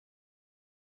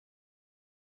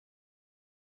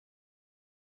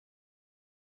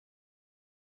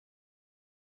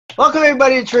Welcome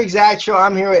everybody to Trick Zach Show.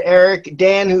 I'm here with Eric,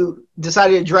 Dan, who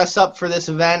decided to dress up for this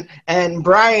event, and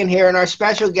Brian here. And our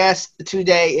special guest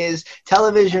today is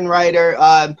television writer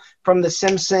from The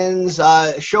Simpsons,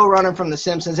 showrunner from The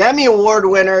Simpsons, Emmy Award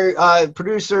winner,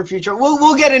 producer, future.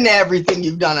 We'll get into everything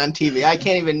you've done on TV. I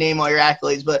can't even name all your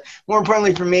accolades, but more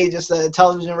importantly for me, just a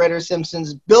television writer of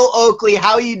Simpsons. Bill Oakley,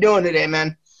 how are you doing today,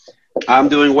 man? I'm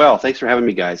doing well. Thanks for having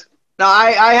me, guys. Now,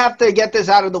 I have to get this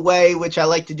out of the way, which I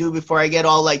like to do before I get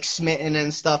all like smitten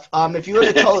and stuff. If you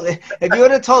would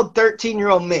have told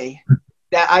 13-year-old me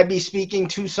that I'd be speaking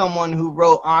to someone who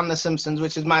wrote on The Simpsons,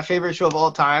 which is my favorite show of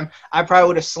all time, I probably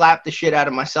would have slapped the shit out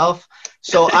of myself.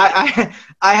 So I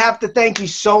have to thank you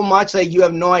so much. Like, you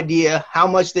have no idea how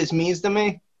much this means to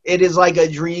me. It is like a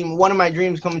dream, one of my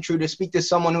dreams coming true, to speak to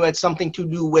someone who had something to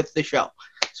do with the show.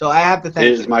 So I have to thank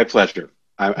you. It is my pleasure.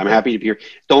 I'm happy to be here.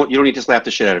 You don't need to slap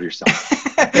the shit out of yourself.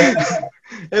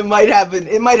 It might happen.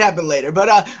 It might happen later. But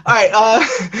all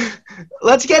right,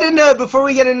 let's get into, before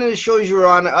we get into the shows you're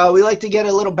on. We like to get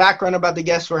a little background about the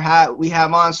guests we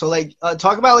have on. So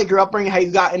talk about like your upbringing, how you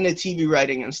got into TV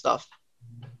writing and stuff.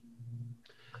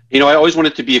 I always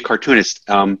wanted to be a cartoonist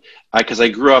because I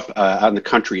grew up out in the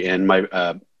country, and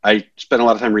I spent a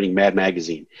lot of time reading Mad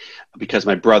Magazine because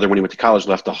my brother, when he went to college,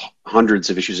 left hundreds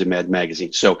of issues of Mad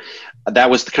Magazine. So that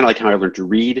was kind of like how I learned to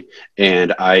read.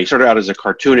 And I started out as a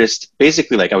cartoonist.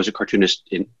 Basically, like, I was a cartoonist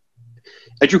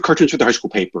I drew cartoons for the high school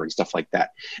paper and stuff like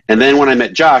that. And then when I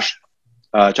met Josh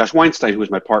Weinstein, who was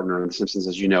my partner on The Simpsons,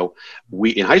 as you know,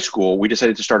 in high school, we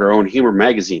decided to start our own humor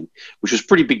magazine, which was a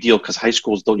pretty big deal because high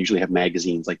schools don't usually have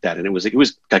magazines like that. And it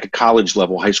was like a college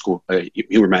level high school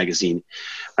humor magazine.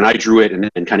 And I drew it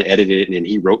and kind of edited it, and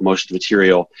he wrote most of the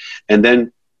material. And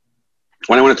then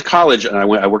when I went to college, and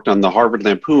I worked on the Harvard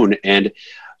Lampoon, and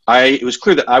it was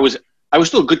clear that I was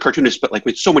still a good cartoonist, but like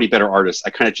with so many better artists, I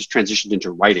kind of just transitioned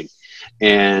into writing.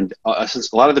 And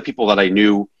since a lot of the people that I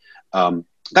knew,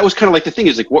 that was kind of like the thing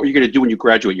is, like, what are you going to do when you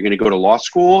graduate? You're going to go to law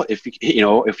school if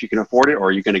you can afford it, or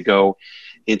are you going to go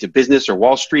into business or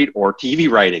Wall Street or TV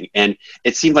writing? And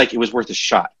it seemed like it was worth a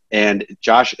shot. And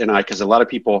Josh and I, because a lot of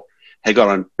people had gone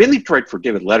on, mainly to write for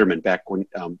David Letterman back when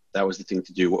that was the thing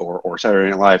to do, or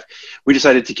Saturday Night Live, we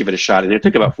decided to give it a shot. And it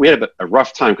took we had a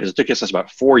rough time because it took us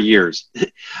about 4 years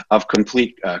of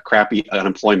complete crappy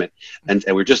unemployment. And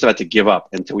we were just about to give up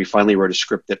until we finally wrote a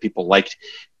script that people liked.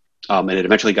 And it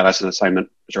eventually got us an assignment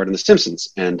starting The Simpsons,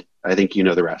 and I think you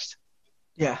know the rest.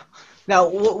 Yeah. Now,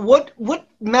 what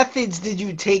methods did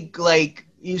you take? Like,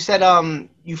 you said,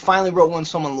 you finally wrote one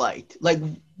someone liked. Like,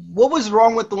 what was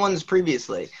wrong with the ones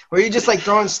previously? Were you just like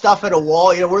throwing stuff at a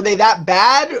wall? Were they that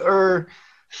bad, or?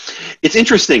 It's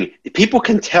interesting. People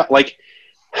can tell. Like,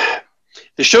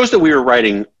 the shows that we were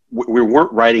writing, we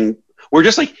weren't writing. We're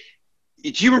just like. Do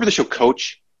you remember the show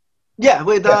Coach? Yeah,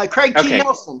 with Craig T.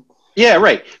 Nelson. Yeah,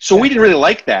 right. So we didn't really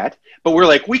like that, but we're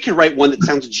like, we can write one that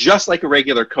sounds just like a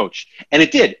regular Coach. And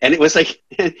it did. And it was like,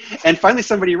 and finally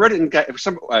somebody read it, and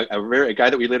a guy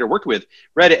that we later worked with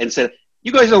read it and said,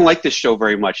 "You guys don't like this show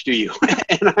very much, do you?"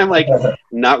 And I'm like,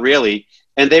 "Not really."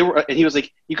 And he was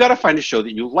like, "You got to find a show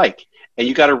that you like, and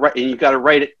you got to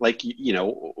write it like,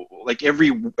 like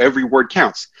every word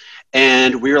counts."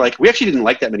 And we were like, we actually didn't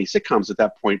like that many sitcoms at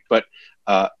that point, but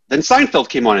then Seinfeld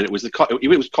came on, and it was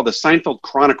called the Seinfeld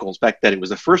Chronicles back then. It was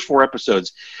the first 4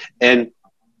 episodes, and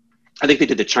I think they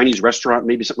did the Chinese restaurant,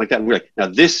 maybe something like that. And we were like, now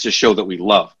this is a show that we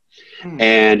love.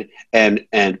 And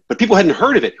but people hadn't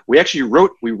heard of it. We actually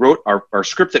wrote our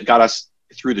script that got us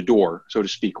through the door, so to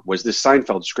speak, was this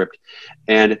Seinfeld script.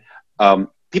 And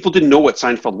people didn't know what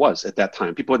Seinfeld was at that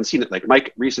time. People hadn't seen it. Like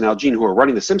Mike Reiss and Al Jean, who were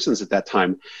running The Simpsons at that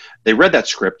time, they read that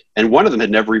script, and one of them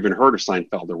had never even heard of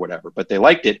Seinfeld or whatever, but they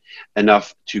liked it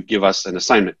enough to give us an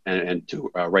assignment and to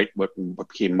write what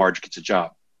became Marge Gets a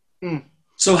Job.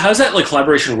 So how does that like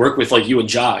collaboration work with like you and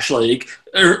Josh? Like,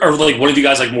 or like one of you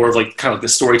guys like more of like kind of like the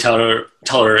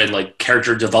storyteller and like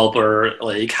character developer?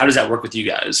 Like, how does that work with you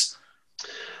guys?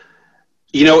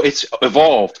 It's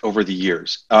evolved over the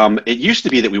years. It used to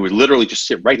be that we would literally just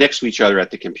sit right next to each other at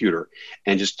the computer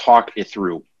and just talk it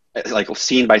through, like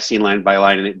scene by scene, line by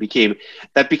line. And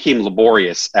that became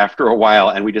laborious after a while.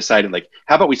 And we decided, like,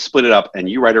 how about we split it up, and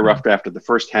you write a rough draft of the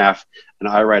first half and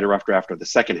I write a rough draft of the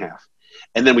second half.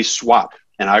 And then we swap,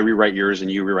 and I rewrite yours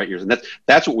and you rewrite yours. And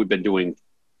that's what we've been doing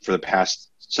for the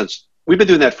past, since we've been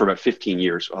doing that for about 15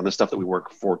 years on the stuff that we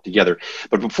work for together.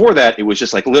 But before that, it was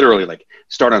just like literally like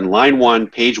start on line 1,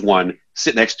 page 1,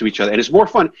 sit next to each other. And it's more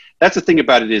fun. That's the thing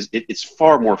about it, is it's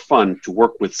far more fun to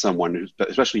work with someone who's,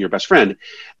 especially your best friend,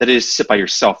 that it is to sit by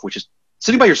yourself, which is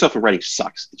sitting by yourself and writing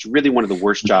sucks. It's really one of the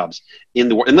worst jobs in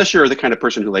the world, unless you're the kind of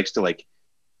person who likes to like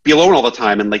be alone all the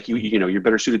time, and like you know, you're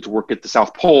better suited to work at the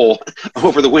South Pole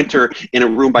over the winter in a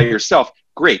room by yourself.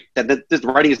 Great, that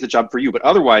writing is the job for you. But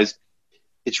otherwise,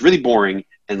 it's really boring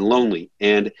and lonely.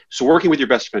 And so working with your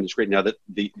best friend is great. Now, that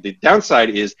the downside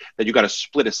is that you got to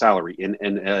split a salary.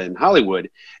 In Hollywood,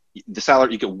 the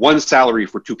salary, you get one salary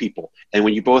for two people. And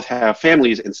when you both have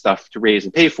families and stuff to raise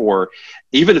and pay for,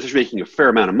 even if you're making a fair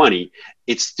amount of money,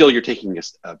 it's still, you're taking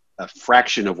a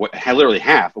fraction of what, literally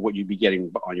half of what you'd be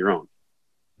getting on your own.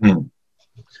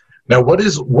 Now,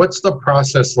 what's the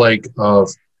process like of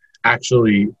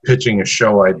actually pitching a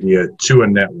show idea to a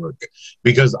network?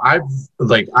 Because I've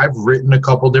written a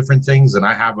couple different things, and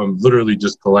I have them literally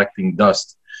just collecting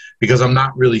dust, because I'm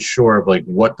not really sure of like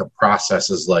what the process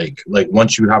is like. Like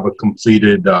once you have a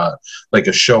completed like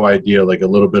a show idea, like a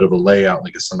little bit of a layout,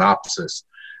 like a synopsis,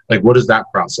 like what is that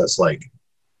process like?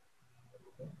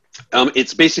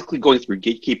 It's basically going through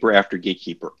gatekeeper after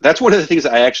gatekeeper. That's one of the things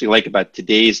I actually like about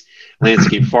today's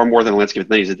landscape, far more than the landscape of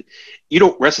the 90s, is that you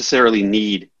don't necessarily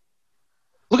need.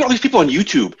 Look at all these people on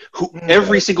YouTube who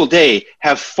every single day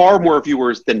have far more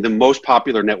viewers than the most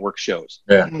popular network shows.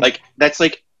 Yeah. Like, that's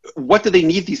like, what do they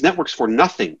need these networks for?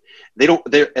 Nothing.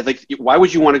 They're like, why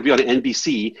would you want to be on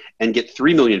NBC and get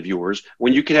 3 million viewers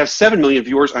when you can have 7 million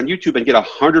viewers on YouTube and get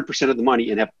 100% of the money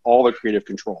and have all the creative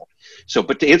control? So,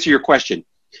 but to answer your question,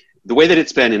 the way that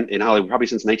it's been in Hollywood probably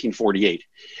since 1948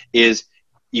 is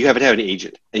you have to have an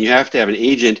agent, and you have to have an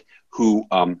agent who,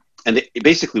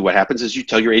 basically what happens is you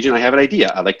tell your agent, I have an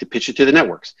idea, I'd like to pitch it to the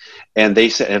networks, and they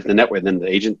say, if the network, and then the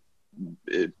agent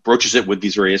broaches it with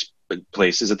these various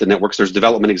places at the networks. There's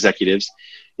development executives.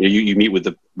 You meet with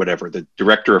the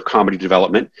director of comedy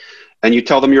development, and you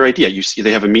tell them your idea. You see,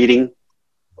 they have a meeting.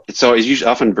 It's always usually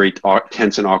often very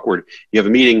tense and awkward. You have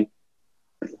a meeting.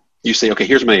 You say, okay,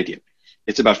 here's my idea.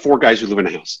 It's about 4 guys who live in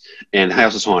a house, and the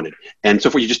house is haunted. And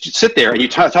so you just sit there and you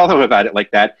tell them about it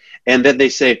like that. And then they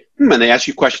say, and they ask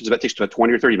you questions about it. It takes about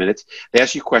 20 or 30 minutes. They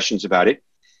ask you questions about it.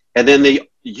 And then they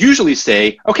usually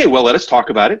say, okay, well, let us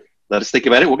talk about it. Let us think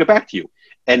about it. We'll get back to you.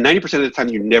 And 90% of the time,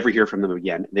 you never hear from them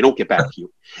again. They don't get back to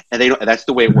you. And that's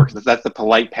the way it works. That's the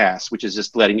polite pass, which is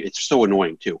just it's so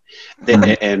annoying too.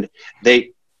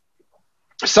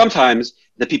 Sometimes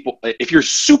the people, if you're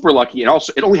super lucky, and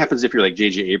also it only happens if you're like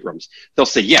J.J. Abrams, they'll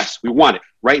say, yes, we want it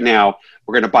right now.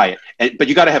 We're going to buy it. But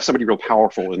you got to have somebody real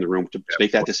powerful in the room to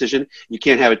make that decision. You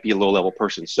can't have it be a low-level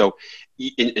person. So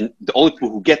the only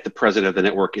people who get the president of the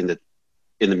network in the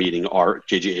meeting are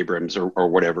J.J. Abrams or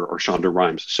whatever, or Shonda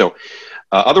Rhimes. So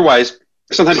otherwise,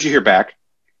 sometimes you hear back.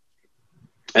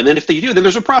 And then if they do, then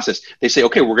there's a process. They say,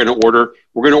 okay, we're going to order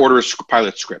a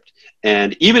pilot script.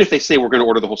 And even if they say we're going to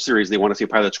order the whole series, they want to see a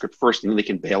pilot script first, and then they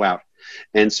can bail out.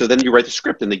 And so then you write the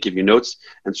script, and they give you notes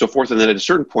and so forth. And then at a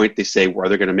certain point, they say, well, are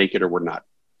they going to make it or we're not?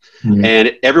 Mm-hmm.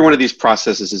 And every one of these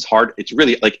processes is hard. It's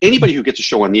really like anybody who gets a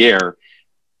show on the air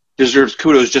deserves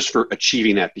kudos just for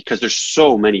achieving that, because there's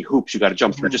so many hoops you got to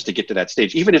jump through just to get to that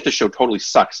stage. Even if the show totally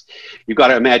sucks, you got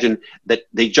to imagine that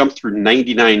they jump through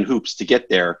 99 hoops to get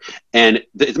there. And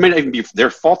it might not even be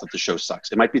their fault that the show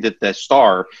sucks. It might be that the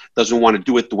star doesn't want to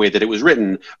do it the way that it was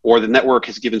written, or the network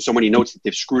has given so many notes that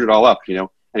they've screwed it all up,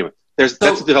 Anyway, that's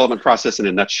the development process in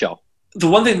a nutshell. The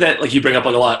one thing that you bring up a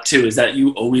lot too is that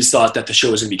you always thought that the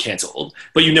show was going to be canceled,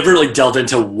 but you never delved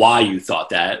into why you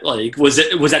thought that. Was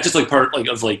that just part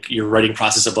of your writing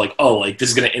process of this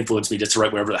is going to influence me just to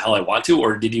write whatever the hell I want to,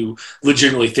 or did you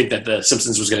legitimately think that The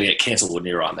Simpsons was going to get canceled when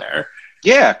you were on there?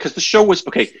 Yeah, because the show was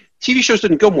okay. TV shows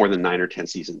didn't go more than 9 or 10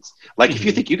 seasons. If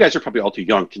you think, you guys are probably all too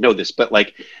young to know this, but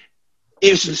it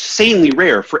was insanely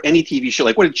rare for any TV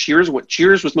show. What did Cheers? What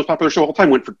Cheers was the most popular show of all time,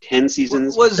 went for 10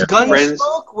 seasons. Was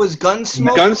Gunsmoke?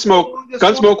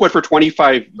 Gunsmoke went for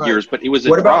 25 years, but it was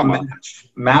what about MASH?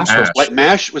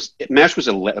 MASH was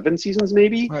 11 seasons,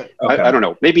 maybe. Right. Okay. I don't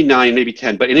know, maybe 9, maybe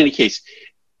 10. But in any case,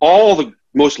 all the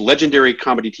most legendary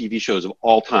comedy TV shows of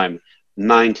all time,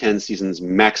 9, 10 seasons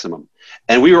maximum.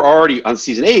 And we were already on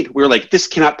season 8. We were like, this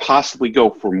cannot possibly go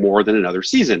for more than another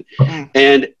season.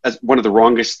 And as one of the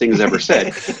wrongest things ever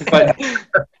said.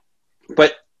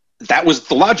 But that was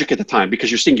the logic at the time,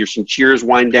 because you're seeing Cheers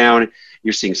wind down,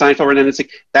 you're seeing Seinfeld run, and it's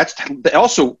that's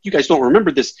also, you guys don't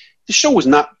remember this. The show was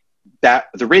not that,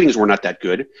 the ratings were not that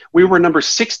good. We were number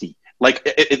 60.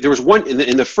 There was one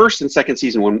in the first and second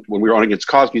season when we were on against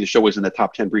Cosby, the show was in the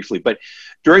top 10 briefly. But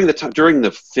during the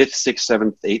 5th, 6th,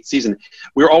 7th, 8th season,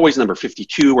 we were always number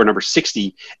 52 or number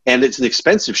 60, and it's an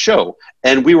expensive show.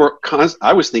 And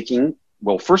I was thinking,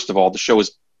 well, first of all, the show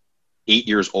is 8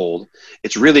 years old.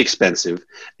 It's really expensive.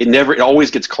 It always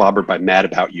gets clobbered by Mad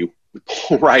About You,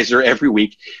 Paul Reiser every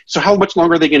week. So how much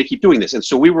longer are they going to keep doing this? And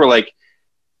so we were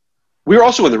we were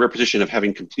also in the rare position of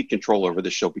having complete control over the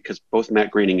show because both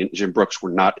Matt Groening and Jim Brooks were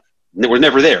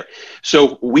never there.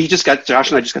 So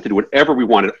Josh and I just got to do whatever we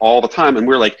wanted all the time. And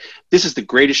we were like, this is the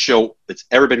greatest show that's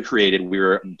ever been created. We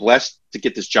were blessed to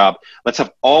get this job. Let's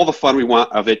have all the fun we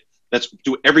want of it. Let's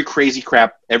do every crazy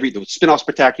crap, the spin-off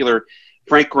spectacular,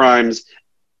 Frank Grimes,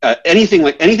 anything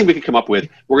we could come up with.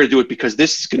 We're going to do it because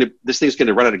this thing's going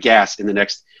to run out of gas in the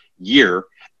next year.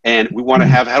 And we want to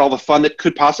have had all the fun that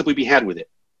could possibly be had with it.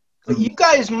 You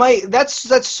guys might.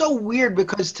 That's so weird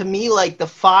because to me, like the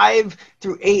 5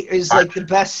 through 8 is like the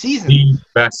best season. The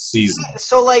best season.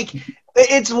 So like,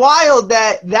 it's wild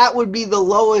that would be the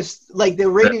lowest. Like the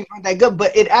ratings weren't that good,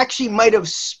 but it actually might have.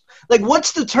 Like,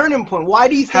 what's the turning point? Why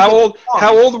do you think?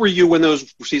 How old were you when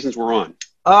those seasons were on?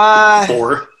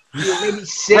 4. Maybe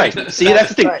 6. Right. See, that's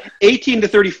the thing. 18 to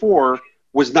 34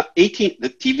 was not 18. The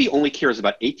TV only cares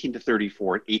about 18 to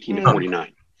 34 and 18 to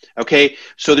 49. Okay,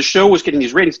 so the show was getting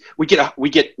these ratings. We get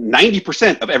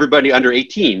 90% of everybody under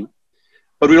 18,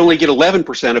 but we only get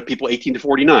 11% of people 18 to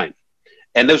 49.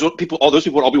 And all those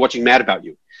people would all be watching Mad About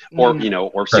You, or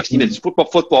or 60 Minutes,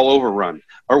 Football Overrun,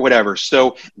 or whatever.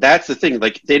 So that's the thing.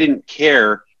 Like they didn't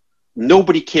care.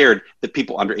 Nobody cared that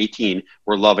people under 18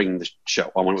 were loving the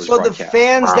show when it was broadcast. So the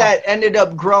fans that ended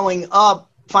up growing up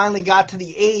finally got to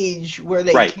the age where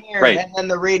they cared, and then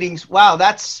the ratings. Wow,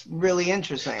 that's really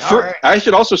interesting. All right. I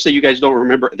should also say, you guys don't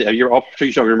remember. You're all sure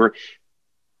you don't remember.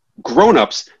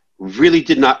 Grown-ups really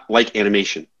did not like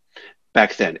animation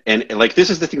back then, and like this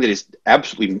is the thing that is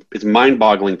absolutely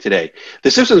mind-boggling today.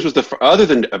 The Simpsons was other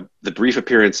than the brief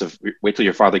appearance of Wait Till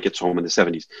Your Father Gets Home in the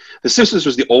 70s. The Simpsons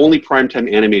was the only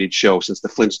primetime animated show since the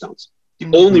Flintstones,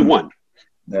 the only one.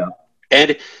 Yeah,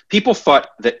 and people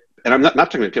thought that. And I'm not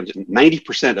talking about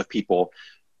 90% of people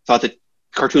thought that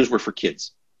cartoons were for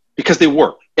kids because they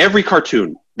were. Every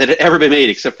cartoon that had ever been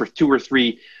made, except for 2 or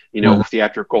 3,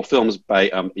 theatrical films by,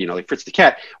 like Fritz the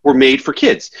Cat, were made for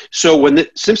kids. So when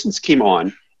The Simpsons came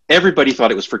on, everybody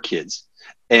thought it was for kids.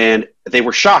 And they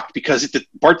were shocked because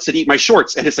Bart said, "Eat my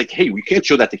shorts." And it's like, hey, we can't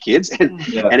show that to kids. And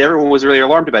everyone was really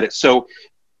alarmed about it. So,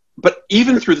 but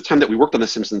even through the time that we worked on The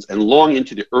Simpsons and long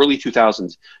into the early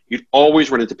 2000s, you'd always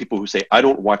run into people who say, "I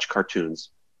don't watch cartoons.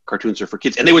 Cartoons are for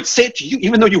kids." And they would say it to you,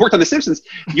 even though you worked on The Simpsons,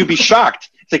 you'd be shocked.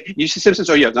 It's like, "You see Simpsons?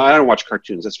 Oh, yeah, no, I don't watch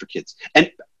cartoons. That's for kids."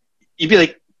 And you'd be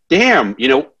like, damn,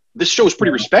 this show is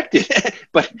pretty respected.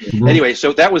 But anyway,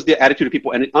 so that was the attitude of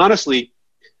people. And honestly,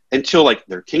 until like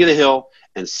their King of the Hill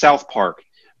and South Park,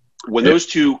 when those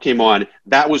two came on,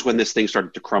 that was when this thing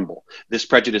started to crumble. This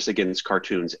prejudice against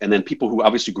cartoons, and then people who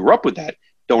obviously grew up with that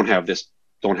don't have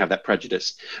that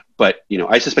prejudice. But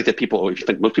I suspect that if you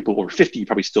think most people over 50, you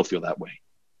probably still feel that way.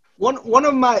 One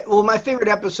of my favorite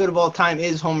episode of all time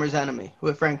is Homer's Enemy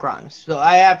with Frank Grimes. So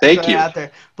I have to put it out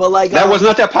there. But like that was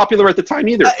not that popular at the time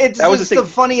either. It's the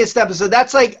funniest episode.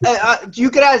 That's like you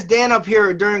could ask Dan up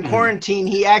here during quarantine.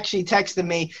 He actually texted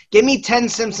me, "Give me 10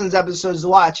 Simpsons episodes to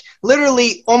watch."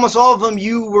 Literally, almost all of them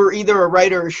you were either a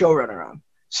writer or a showrunner on.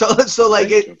 So like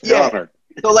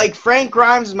So like Frank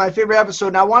Grimes is my favorite episode,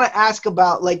 and I want to ask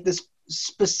about like this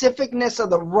specificness of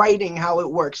the writing, how it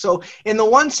works. So in the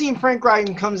one scene, Frank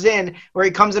Grimes comes in where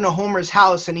he comes into Homer's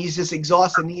house and he's just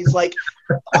exhausted, and he's like,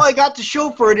 "All I got to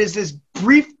show for it is this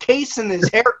briefcase and this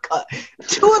haircut."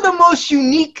 2 of the most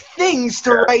unique things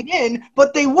to write in,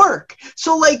 but they work.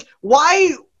 So like,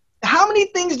 how many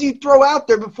things do you throw out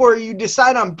there before you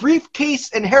decide on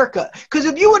briefcase and haircut? Because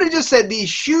if you would have just said these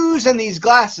shoes and these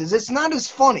glasses, it's not as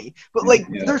funny. But like,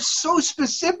 they're so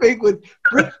specific with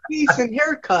briefcase and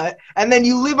haircut, and then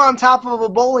you live on top of a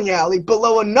bowling alley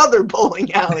below another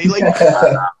bowling alley. Like,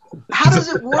 how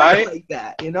does it work like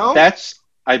that? That's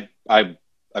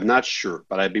I'm not sure,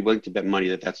 but I'd be willing to bet money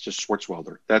that that's just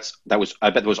Swartzwelder. I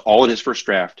bet that was all in his first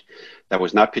draft. That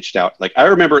was not pitched out. Like, I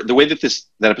remember the way that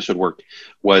that episode worked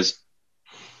was,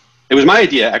 it was my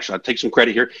idea. Actually, I'll take some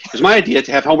credit here. It was my idea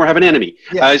to have Homer have an enemy.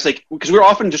 Yeah. It's like, because we were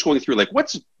often just going through like,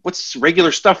 what's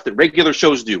regular stuff that regular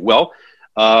shows do? Well,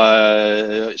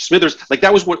 Smithers, like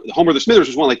that was what Homer the Smithers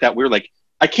was one like that. We were like,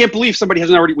 I can't believe we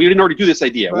didn't already do this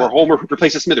idea where Homer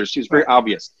replaces Smithers. It was very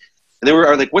obvious. And then we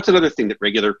were like, what's another thing that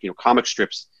regular, comic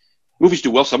strips, movies do?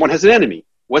 Well, someone has an enemy.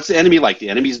 What's the enemy like? The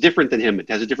enemy is different than him. It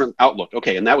has a different outlook.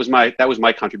 Okay, and that was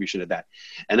my contribution to that.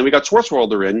 And then we got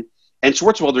Swartzwelder in, and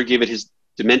Swartzwelder gave it his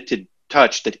demented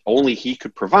touch that only he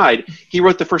could provide. He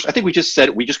wrote the first. I think we just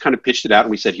kind of pitched it out,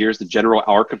 and we said, here's the general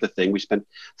arc of the thing. We spent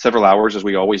several hours, as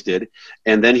we always did,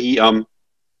 and then he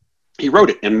wrote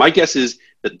it. And my guess is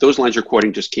that those lines you're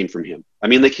quoting just came from him. I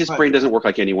mean, like his brain doesn't work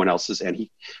like anyone else's, and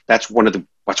that's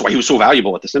why he was so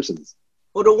valuable at The Simpsons.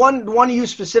 Well, the one you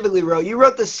specifically wrote, you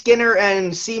wrote the Skinner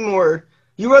and Seymour.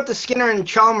 You wrote the Skinner and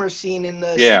Chalmers scene in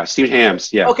the... Yeah, steamed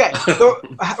hams, yeah. Okay,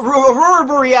 Aurora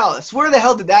Borealis, where the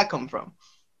hell did that come from?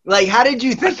 Like, how did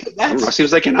you think of that? It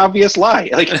seems like an obvious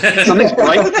lie. Like, something's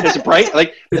bright, it's bright.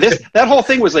 Like, that whole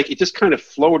thing was like, it just kind of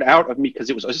flowed out of me because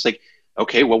I was just like,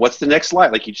 okay, well, what's the next lie?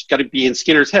 Like, you just got to be in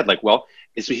Skinner's head. Like, well,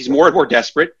 he's more and more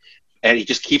desperate, and he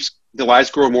just keeps the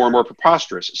lies grow more and more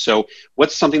preposterous. So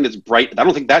what's something that's bright? I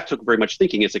don't think that took very much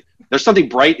thinking. It's like, there's something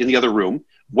bright in the other room.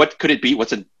 What could it be?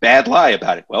 What's a bad lie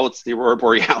about it? Well, it's the Aurora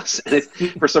Borealis. And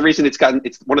for some reason, it's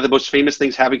one of the most famous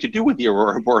things having to do with the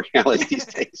Aurora Borealis these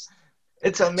days.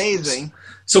 It's amazing.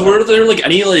 So were there like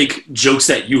any like jokes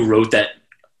that you wrote that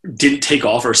didn't take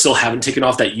off or still haven't taken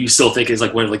off that you still think is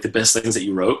like one of like the best things that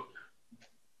you wrote?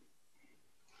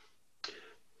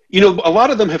 You know, a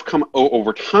lot of them have come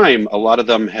over time. A lot of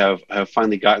them have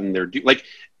finally gotten their due. Like,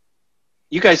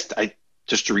 you guys,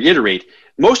 just to reiterate,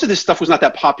 most of this stuff was not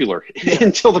that popular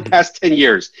until the past 10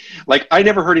 years. Like, I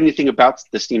never heard anything about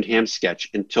the steamed ham sketch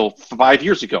until 5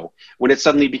 years ago, when it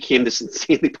suddenly became this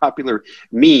insanely popular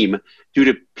meme due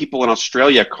to people in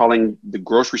Australia calling the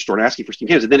grocery store and asking for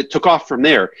steamed hams. And then it took off from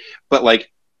there. But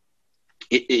like,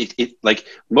 it like,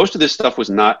 most of this stuff was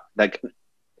not like,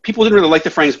 people didn't really like the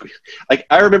Frank's. Like,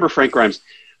 I remember Frank Grimes.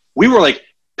 We were like,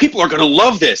 people are going to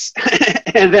love this.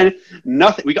 And then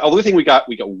nothing. The only thing we got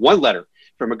one letter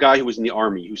from a guy who was in the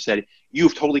Army who said,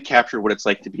 "You've totally captured what it's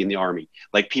like to be in the Army.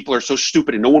 Like, people are so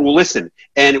stupid and no one will listen."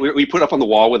 And we put up on the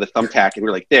wall with a thumbtack, and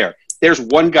we're like, there's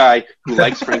one guy who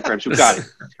likes Frank Grimes who got it.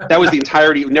 That was the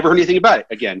entirety. We never heard anything about it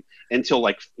again until,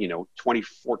 like,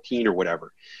 2014 or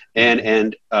whatever.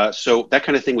 And so that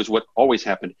kind of thing was what always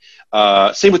happened.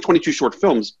 Same with 22 Short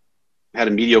Films. Had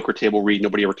a mediocre table read.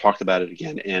 Nobody ever talked about it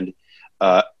again. And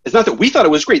it's not that we thought it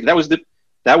was great. That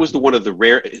was one of the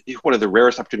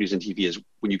rarest opportunities in TV, is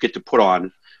when you get to put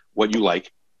on what you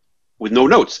like with no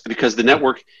notes, because the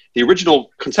network, the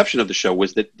original conception of the show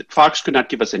was that Fox could not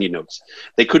give us any notes.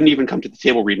 They couldn't even come to the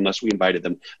table read unless we invited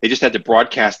them. They just had to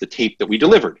broadcast the tape that we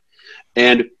delivered.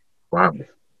 And wow.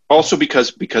 Also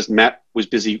because Matt was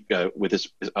busy with his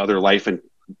other life, and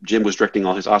Jim was directing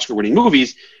all his Oscar-winning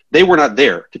movies, they were not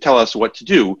there to tell us what to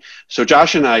do. So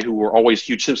Josh and I, who were always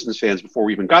huge Simpsons fans before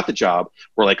we even got the job,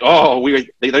 were like, "Oh,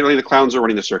 the clowns are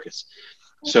running the circus."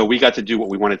 So we got to do what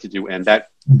we wanted to do, and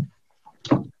that,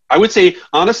 I would say,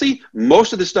 honestly,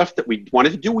 most of the stuff that we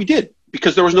wanted to do, we did,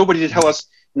 because there was nobody to tell us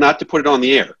not to put it on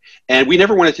the air, and we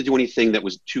never wanted to do anything that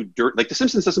was too dirt. Like, The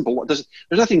Simpsons doesn't belong. There's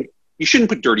nothing. You shouldn't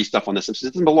put dirty stuff on The Simpsons.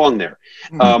 It doesn't belong there.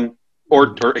 Mm-hmm.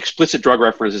 Or explicit drug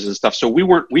references and stuff. So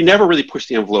we never really pushed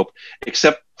the envelope,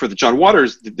 except for the John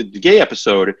Waters, the gay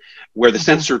episode, where the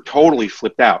censor totally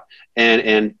flipped out.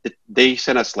 And they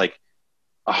sent us like,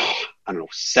 I don't know,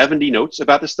 70 notes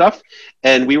about this stuff.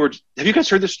 And have you guys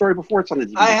heard this story before? It's on the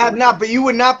DVD. I have not, but you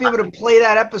would not be able to play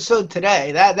that episode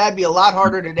today. That'd be a lot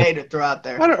harder today to throw out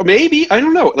there. I don't know, maybe. I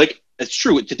don't know. Like, it's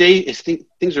true. Today,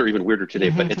 things are even weirder today.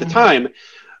 But at the time,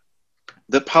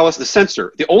 the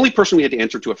censor, the only person we had to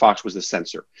answer to at Fox was the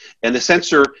censor. And the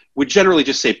censor would generally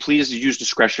just say, "Please use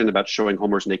discretion about showing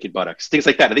Homer's naked buttocks," things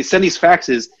like that. And they send these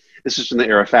faxes. This is from the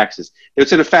era of faxes. They would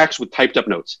send a fax with typed up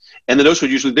notes. And the notes would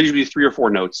usually be 3 or 4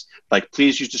 notes, like,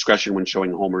 "Please use discretion when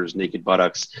showing Homer's naked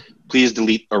buttocks. Please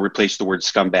delete or replace the word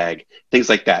scumbag," things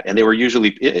like that. And they were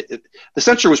usually, the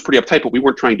censor was pretty uptight, but we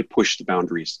weren't trying to push the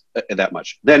boundaries that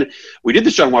much. Then we did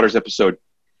this John Waters episode.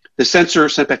 The censor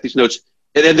sent back these notes.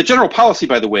 And the general policy,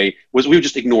 by the way, was we would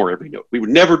just ignore every note. We would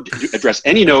never address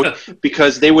any note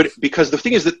because the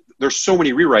thing is that there's so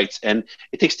many rewrites and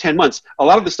it takes 10 months. A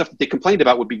lot of the stuff that they complained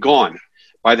about would be gone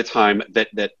by the time that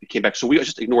it came back. So we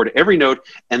just ignored every note.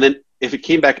 And then if it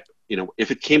came back,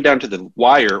 if it came down to the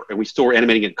wire and we still were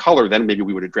animating in color, then maybe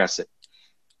we would address it.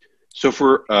 So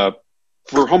for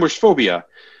Homer's Phobia,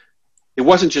 it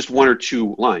wasn't just 1 or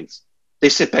 2 lines. They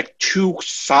sent back 2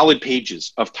 solid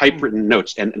pages of typewritten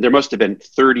notes, and there must have been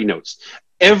 30 notes.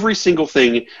 Every single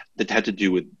thing that had to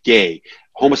do with gay,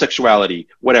 homosexuality,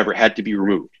 whatever, had to be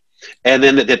removed. And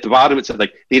then at the bottom, it said,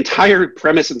 like, "The entire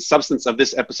premise and substance of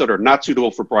this episode are not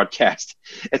suitable for broadcast,"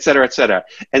 et cetera, et cetera.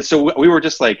 And so we were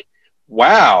just like,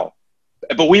 wow.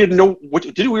 But we didn't know what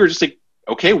to do. We were just like,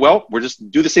 okay, well, we'll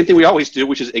just do the same thing we always do,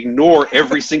 which is ignore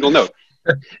every single note.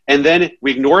 And then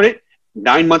we ignored it.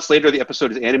 9 months later, the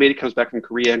episode is animated, comes back from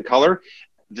Korea in color.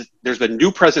 There's the new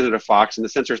president of Fox, and the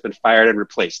censor has been fired and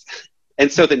replaced.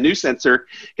 And so the new censor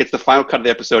gets the final cut of the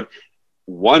episode.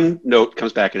 1 note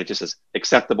comes back, and it just says,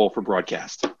 "Acceptable for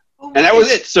broadcast." And that was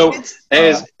it. So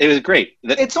it was great.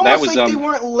 It's almost like they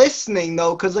weren't listening,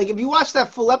 though, because, like, if you watch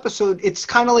that full episode, it's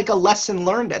kind of like a lesson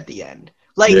learned at the end.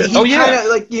 Like Yeah. he kind of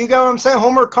like, you got what I'm saying?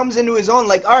 Homer comes into his own.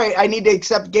 Like, all right, I need to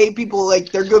accept gay people.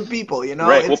 Like they're good people, you know.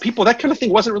 Right. Well, that kind of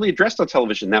thing wasn't really addressed on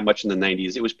television that much in the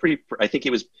 '90s. It was pretty. I think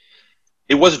it was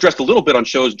addressed a little bit on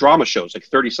shows, drama shows like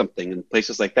 30 something and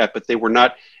places like that, but they were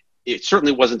not. It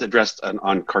certainly wasn't addressed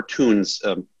on cartoons.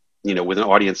 With an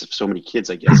audience of so many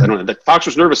kids, I guess. I don't know. Fox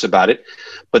was nervous about it,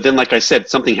 but then, like I said,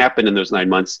 something happened in those 9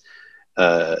 months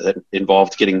that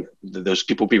involved getting those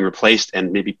people being replaced,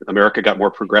 and maybe America got more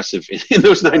progressive in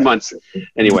those 9 months.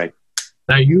 Anyway.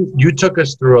 Now you took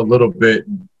us through a little bit,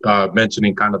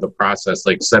 mentioning kind of the process,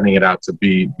 like sending it out to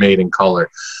be made in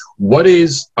color.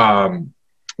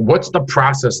 What's the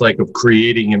process like of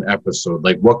creating an episode?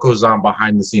 Like what goes on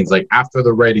behind the scenes? Like after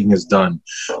the writing is done,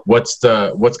 what's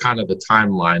kind of the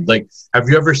timeline? Like, have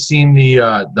you ever seen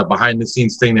the behind the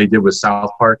scenes thing they did with South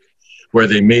Park, where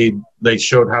they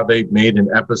showed how they made an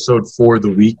episode for the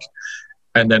week,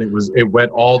 and then it went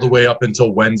all the way up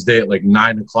until Wednesday at like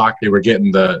 9 o'clock. They were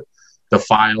getting the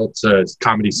file to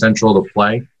Comedy Central to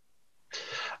play.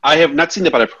 I have not seen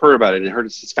that, but I've heard about it and heard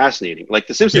it's fascinating. Like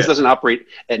The Simpsons doesn't operate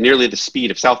at nearly the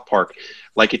speed of South Park.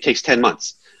 Like it takes 10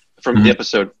 months from the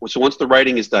episode. So once the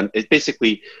writing is done, it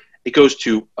goes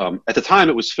to, at the time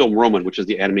it was Film Roman, which is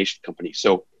the animation company.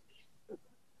 So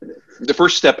the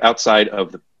first step outside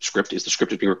of the script is the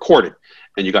script is being recorded.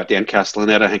 And you got Dan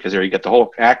Castellaneta, Hank Azaria, you got the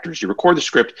whole actors. You record the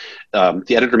script.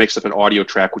 The editor makes up an audio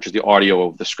track, which is the audio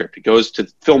of the script. It goes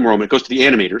to Film Roman. It goes to the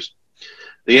animators.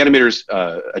 The animators,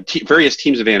 various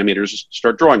teams of animators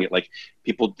start drawing it. Like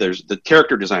there's the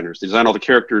character designers. They design all the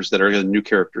characters that are the new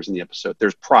characters in the episode.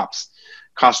 There's props,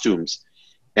 costumes,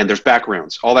 and there's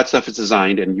backgrounds. All that stuff is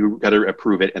designed, and you got to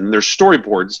approve it. And there's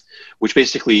storyboards, which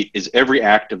basically is every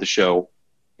act of the show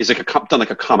is done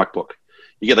like a comic book.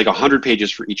 You get like 100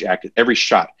 pages for each act, every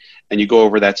shot, and you go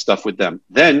over that stuff with them.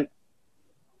 Then,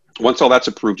 once all that's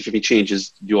approved, if any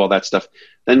changes, do all that stuff.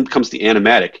 Then comes the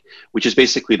animatic, which is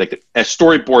basically like a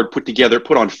storyboard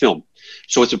put on film.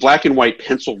 So it's a black and white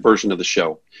pencil version of the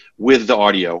show with the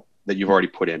audio that you've already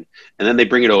put in. And then they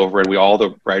bring it over, and all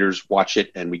the writers watch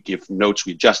it, and we give notes,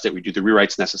 we adjust it, we do the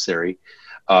rewrites necessary.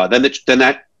 Then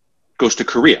that goes to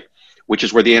Korea, which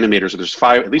is where the animators, there's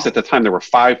 5, at least at the time, there were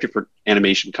 5 different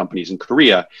animation companies in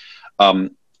Korea,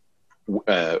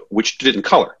 which did it in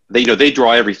color. They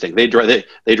draw everything. They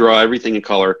draw everything in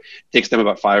color. It takes them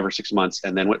about 5 or 6 months,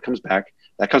 and then when it comes back,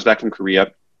 that comes back from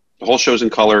Korea. The whole show's in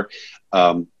color,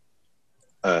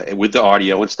 with the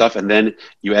audio and stuff, and then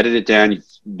you edit it down. You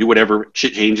do whatever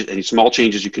changes, any small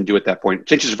changes you can do at that point.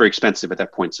 Changes are very expensive at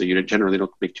that point, so you generally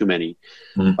don't make too many.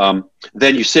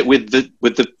 Then you sit with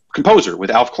the composer,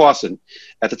 with Alf Clausen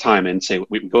at the time, and say,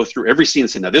 we go through every scene and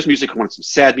say, now this music, I want some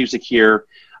sad music here.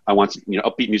 I want some,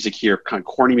 upbeat music here, kind of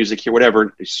corny music here,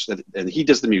 whatever. And he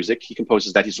does the music. He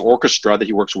composes that. He's an orchestra that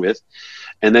he works with.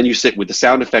 And then you sit with the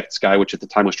sound effects guy, which at the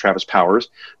time was Travis Powers,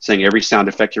 saying every sound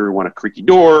effect here, we want a creaky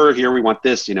door. Here we want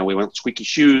this. We want squeaky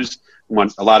shoes. We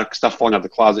want a lot of stuff falling out of the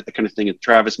closet, that kind of thing. And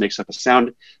Travis makes up a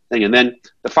sound thing. And then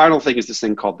the final thing is this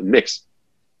thing called the mix,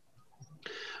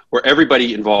 where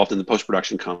everybody involved in the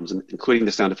post-production comes, including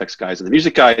the sound effects guys and the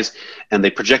music guys, and they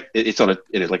project, it's on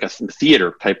like a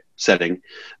theater type setting.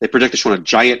 They project the show on a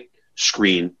giant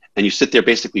screen, and you sit there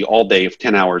basically all day of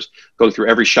 10 hours going through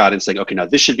every shot and saying, okay, now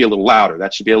this should be a little louder.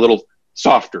 That should be a little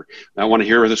softer. I want to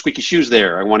hear the squeaky shoes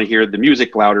there. I want to hear the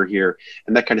music louder here,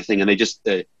 and that kind of thing. And they just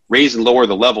raise and lower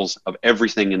the levels of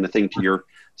everything in the thing to your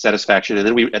satisfaction. And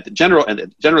then generally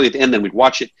at the end, then we'd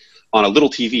watch it on a little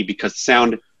TV, because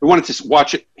sound, we wanted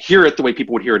to hear it the way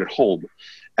people would hear it at home,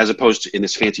 as opposed to in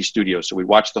this fancy studio. So we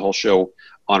watched the whole show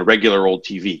on a regular old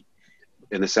TV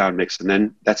in the sound mix, and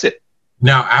then that's it.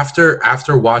 Now,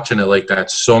 after watching it like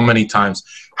that so many times,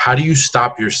 how do you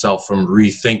stop yourself from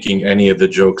rethinking any of the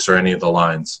jokes or any of the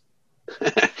lines?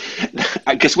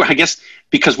 I guess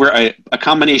because we're a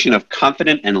combination of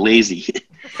confident and lazy,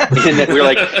 and that we're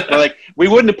like we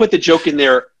wouldn't have put the joke in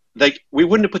there. Like, we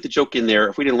wouldn't have put the joke in there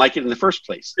if we didn't like it in the first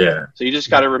place. Yeah. So you just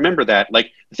got to remember that.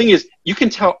 Like, the thing is, you can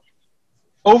tell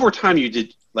over time you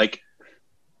did, like,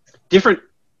 different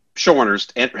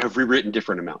showrunners have rewritten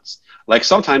different amounts. Like,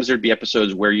 sometimes there'd be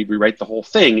episodes where you'd rewrite the whole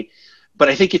thing, but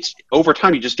I think it's over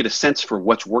time you just get a sense for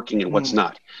what's working and what's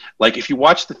not. Like, if you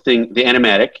watch the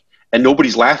animatic, and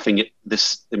nobody's laughing at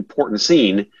this important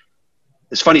scene,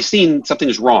 this funny scene, something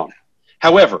is wrong.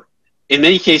 However, in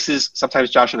many cases,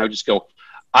 sometimes Josh and I would just go,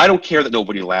 I don't care that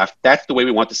nobody laughed. That's the way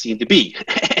we want the scene to be.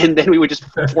 And then we would just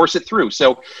force it through.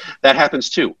 So that happens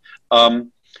too.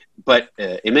 But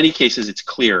in many cases, it's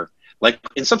clear. Like,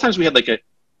 and sometimes we had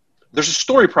there's a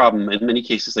story problem in many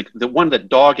cases. Like the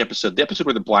dog episode, the episode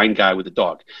where the blind guy with the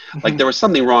dog, like there was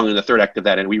something wrong in the third act of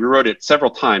that. And we rewrote it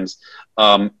several times.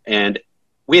 And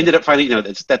we ended up finding,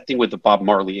 it's that thing with the Bob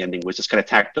Marley ending was just kind of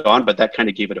tacked on, but that kind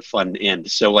of gave it a fun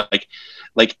end. So like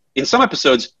in some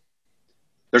episodes,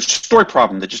 there's a story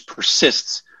problem that just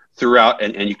persists throughout,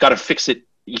 and you've got to fix it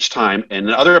each time. And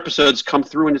then other episodes come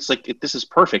through, and it's like, this is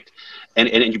perfect, and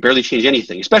you barely change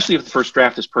anything, especially if the first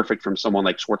draft is perfect from someone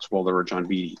like Swartzwelder or John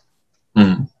Beatty.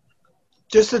 Mm.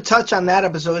 Just to touch on that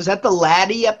episode, is that the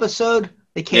Laddie episode?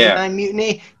 The Canine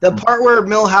Mutiny? The part where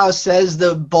Milhouse says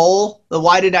the bowl,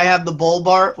 why did I have the bowl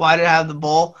bar? Why did I have the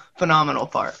bowl? Phenomenal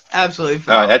part. Absolutely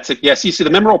phenomenal. That's it. Yeah, see, the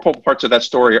memorable parts of that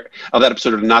story, of that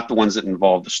episode, are not the ones that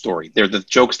involve the story. They're the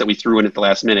jokes that we threw in at the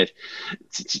last minute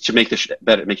to make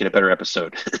make it a better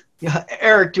episode. Yeah,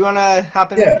 Eric, do you want to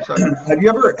hop in? Yeah. Have you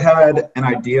ever had an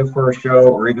idea for a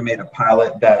show or even made a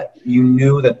pilot that you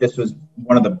knew that this was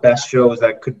one of the best shows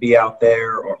that could be out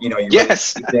there, or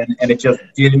yes, and it just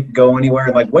didn't go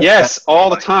anywhere? Like what? Yes, all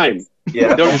the time.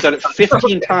 Yeah, I've done it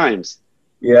 15 times.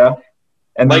 Yeah,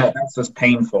 and that's just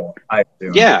painful. I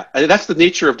assume. Yeah, that's the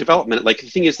nature of development. Like the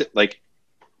thing is that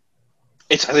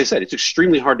it's, as I said, it's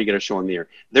extremely hard to get a show on the air.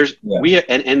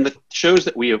 And the shows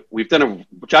that we've done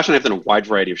Josh and I have done a wide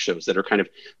variety of shows that are kind of,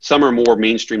 some are more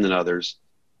mainstream than others.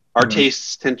 Our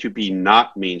tastes tend to be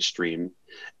not mainstream,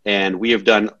 and we have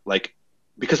done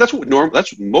because that's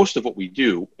most of what we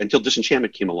do until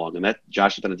Disenchantment came along, and that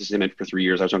Josh has done a Disenchantment for 3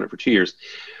 years. I was on it for 2 years.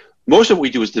 Most of what we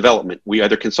do is development. We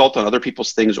either consult on other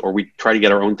people's things or we try to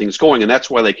get our own things going, and that's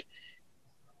why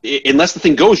unless the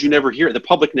thing goes, you never hear it. The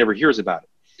public never hears about it.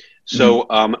 So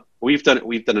we've done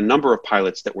a number of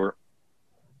pilots that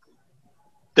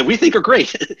we think are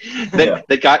great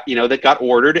that got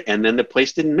ordered, and then the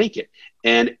place didn't make it.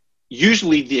 And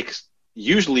usually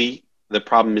the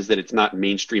problem is that it's not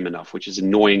mainstream enough, which is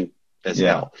annoying as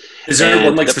hell. Is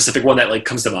there one specific one that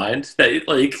comes to mind that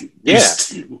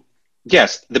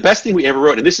Yes, the best thing we ever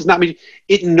wrote, and this is not me.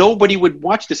 Nobody would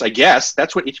watch this, I guess.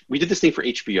 That's what we did this thing for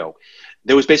HBO.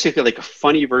 There was basically a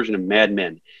funny version of Mad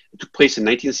Men. It took place in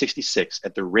 1966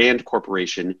 at the Rand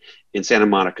Corporation in Santa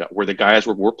Monica, where the guys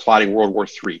were plotting World War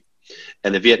III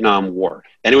and the Vietnam War.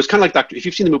 And it was kind of like if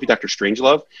you've seen the movie Dr.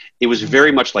 Strangelove, it was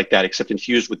very much like that, except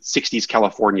infused with 60s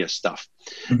California stuff.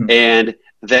 Mm-hmm. And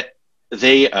that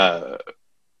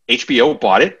HBO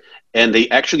bought it. And they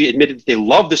actually admitted that they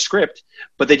loved the script,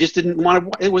 but they just didn't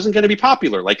want to. It wasn't going to be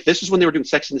popular. This is when they were doing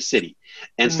Sex and the City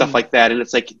and stuff like that. And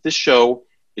it's this show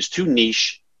is too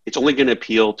niche. It's only going to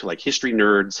appeal to history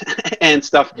nerds and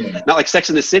stuff. Yeah. Not like Sex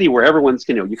and the City, where everyone's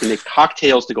you can make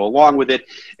cocktails to go along with it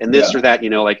and this or that.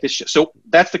 This show. So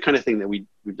that's the kind of thing that we've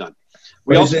done.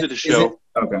 We also did a show.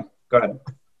 Okay, go ahead.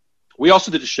 We also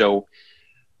did a show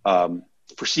for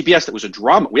CBS that was a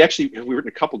drama. We've written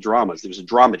a couple dramas. There was a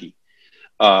dramedy.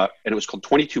 And it was called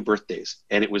 22 Birthdays,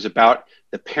 and it was about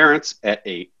the parents at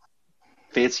a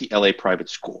fancy LA private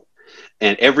school,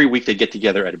 and every week they get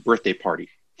together at a birthday party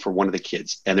for one of the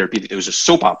kids, and it was a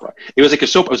soap opera. It was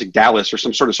it was like Dallas or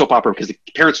some sort of soap opera, because the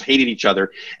parents hated each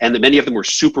other, and many of them were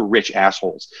super rich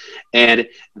assholes, and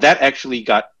that actually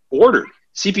got ordered.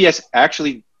 CBS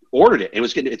actually ordered it.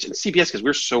 It's in CBS because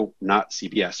we're so not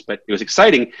CBS, but it was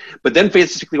exciting. But then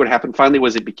basically what happened finally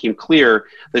was it became clear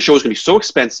the show was going to be so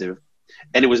expensive,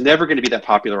 and it was never going to be that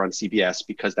popular on CBS,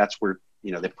 because that's where,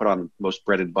 they put on the most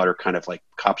bread and butter kind of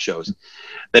cop shows,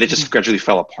 that it just gradually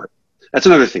fell apart. That's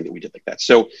another thing that we did like that.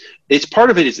 So part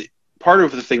of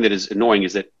the thing that is annoying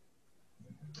is that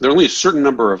there are only a certain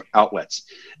number of outlets,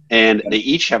 and they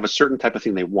each have a certain type of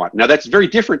thing they want. Now that's very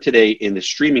different today in the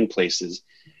streaming places.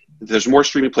 There's more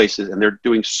streaming places, and they're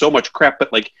doing so much crap.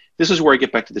 But this is where I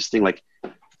get back to this thing.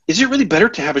 Is it really better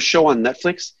to have a show on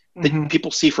Netflix that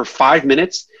people see for 5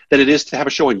 minutes than it is to have a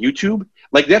show on YouTube?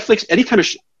 Netflix, anytime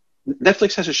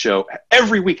Netflix has a show,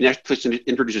 every week Netflix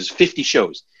introduces 50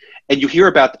 shows, and you hear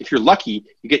about, if you're lucky,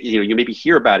 you get, you maybe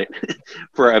hear about it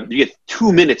you get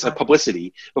 2 minutes of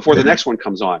publicity before the next one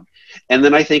comes on. And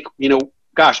then I think,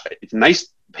 gosh, it's nice,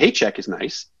 paycheck is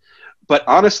nice, but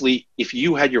honestly, if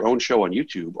you had your own show on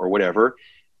YouTube or whatever,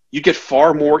 you get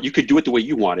far more, you could do it the way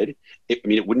you wanted.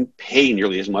 It wouldn't pay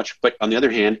nearly as much, but on the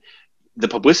other hand, the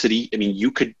publicity,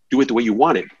 you could do it the way you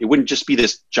wanted. It wouldn't just be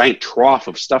this giant trough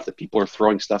of stuff that people are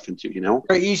throwing stuff into,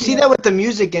 Right, you see that with the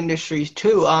music industries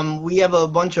too. We have a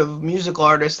bunch of musical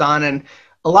artists on, and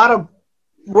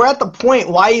we're at the point,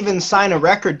 why even sign a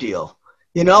record deal?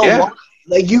 Yeah.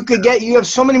 You have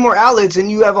so many more outlets, and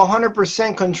you have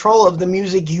 100% control of the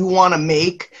music you want to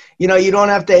make. You don't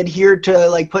have to adhere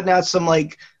to putting out some I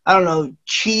don't know,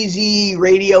 cheesy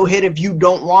radio hit if you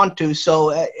don't want to.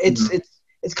 So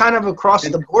it's kind of across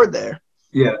the board there.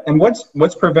 Yeah, and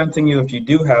what's preventing you, if you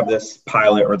do have this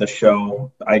pilot or the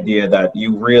show idea that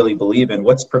you really believe in,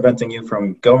 what's preventing you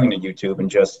from going to YouTube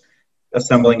and just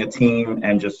assembling a team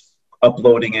and just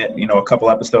uploading it, a couple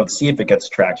episodes, see if it gets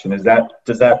traction.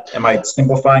 Am I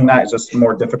simplifying that? Is this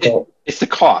more difficult? It's the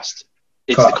cost.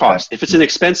 It's the cost. If it's an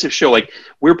expensive show, like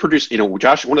we're producing,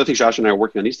 Josh, one of the things Josh and I are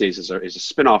working on these days is a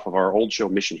spinoff of our old show,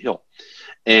 Mission Hill.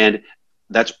 And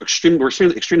we're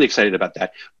extremely excited about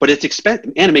that. But it's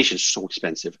animation is so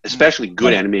expensive, especially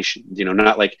good animation,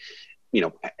 not like,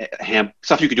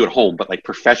 stuff you could do at home, but like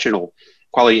professional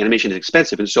quality animation is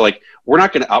expensive. And so like, we're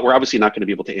obviously not going to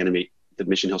be able to animate the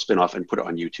Mission Hill spinoff and put it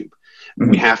on YouTube.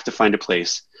 Mm-hmm. We have to find a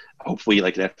place, hopefully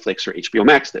like Netflix or HBO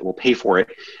Max, that will pay for it.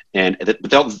 And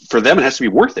for them, it has to be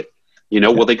worth it.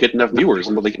 Will they get enough viewers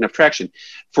and will they get enough traction?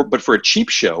 But for a cheap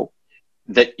show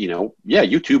that,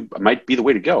 YouTube might be the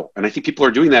way to go. And I think people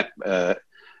are doing that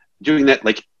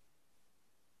like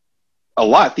a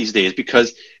lot these days,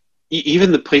 because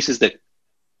even the places that,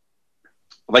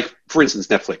 like, for instance,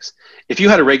 Netflix, if you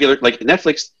had a regular, like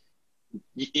Netflix,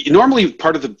 normally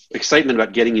part of the excitement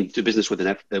about getting into business with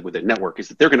a network is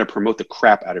that they're going to promote the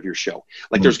crap out of your show.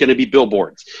 Like there's going to be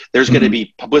billboards, there's going to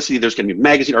be publicity, there's going to be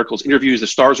magazine articles, interviews, the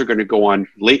stars are going to go on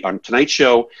late on Tonight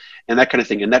Show and that kind of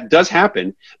thing. And that does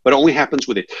happen, but it only happens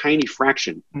with a tiny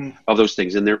fraction of those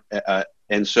things. And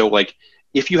and so like,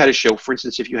 if you had a show, for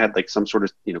instance, if you had like some sort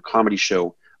of, comedy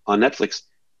show on Netflix,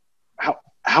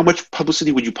 how much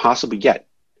publicity would you possibly get?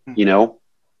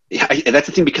 That's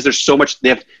the thing, because there's so much. They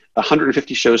have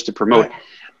 150 shows to promote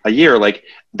a year. Like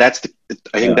I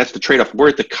think that's the trade-off. We're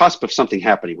at the cusp of something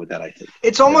happening with that, I think.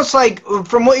 It's almost like,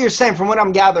 from what you're saying, from what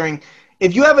I'm gathering,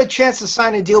 if you have a chance to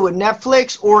sign a deal with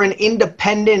Netflix or an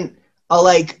independent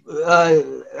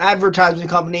advertising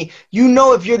company,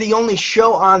 if you're the only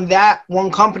show on that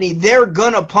one company, they're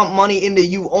gonna pump money into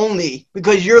you only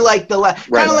because you're like kind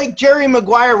of like Jerry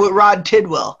Maguire with Rod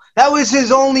Tidwell. That was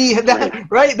his only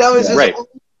right. That was his only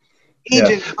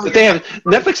agent. Yeah. But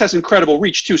Netflix has incredible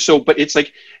reach too. So, but it's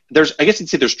like I guess you'd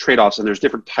say there's trade-offs and there's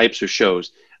different types of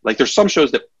shows. Like there's some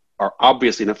shows that are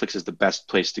obviously Netflix is the best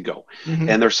place to go,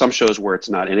 and there's some shows where it's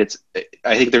not. And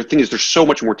I think the thing is there's so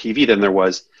much more TV than there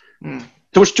was.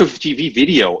 So much TV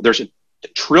video. There's a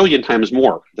trillion times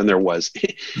more than there was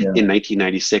in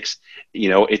 1996.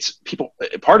 It's people.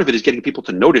 Part of it is getting people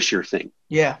to notice your thing.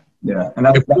 Yeah, and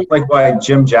that's like why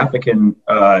Jim Jaffican,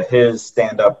 his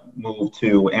stand-up moved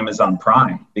to Amazon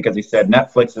Prime, because he said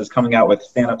Netflix is coming out with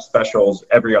stand-up specials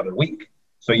every other week,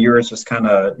 so yours just kind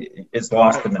of is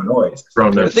lost in the noise.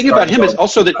 The thing about him is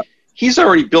also that he's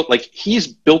already built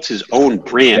his own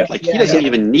brand. He doesn't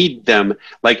even need them.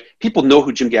 Like people know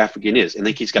who Jim Gaffigan is, and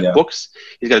he's got books,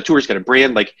 he's got a tour, he's got a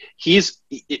brand. Like he's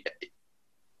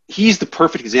the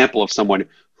perfect example of someone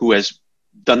who has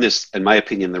done this, in my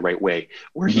opinion, the right way,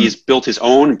 where he's built his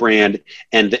own brand,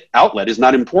 and the outlet is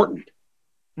not important.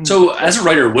 So as a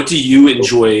writer, what do you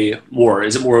enjoy more?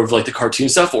 Is it more of like the cartoon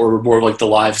stuff or more of like the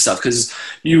live stuff? Because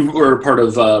you were part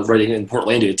of writing in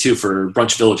Portlandia too for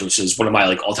Brunch Village, which is one of my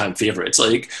like all-time favorites.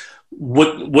 Like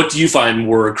what do you find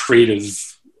more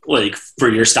creative, like for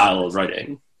your style of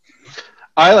writing?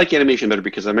 I like animation better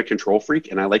because I'm a control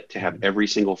freak, and I like to have every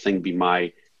single thing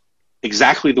be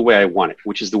exactly the way I want it,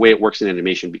 which is the way it works in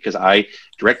animation, because I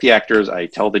direct the actors, I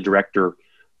tell the director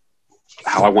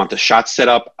how I want the shot set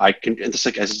up. I can, and just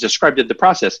like as I described in the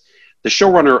process, the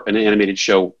showrunner in an animated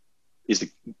show is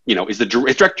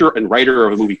the director and writer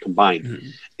of a movie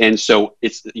combined. And so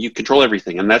you control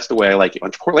everything, and that's the way I like it.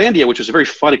 On Portlandia, which was a very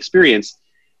fun experience,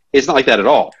 it's not like that at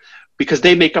all, because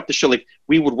they make up the show. Like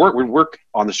we'd work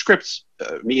on the scripts,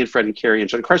 me and Fred and Carrie and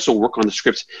John Carson would work on the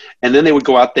scripts, and then they would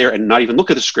go out there and not even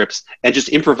look at the scripts and just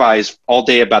improvise all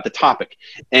day about the topic.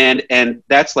 And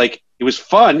that's like, it was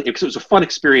fun because it was a fun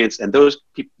experience, and those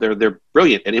people, they're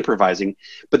brilliant at improvising.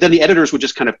 But then the editors would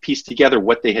just kind of piece together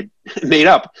what they had made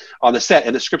up on the set,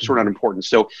 and the scripts were not important.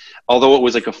 So although it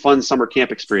was like a fun summer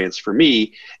camp experience for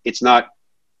me, it's not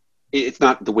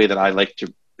the way that I like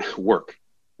to work.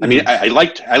 I mean, I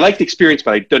liked the experience,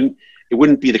 but it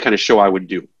wouldn't be the kind of show I would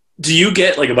do. Do you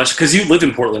get like a bunch, because you live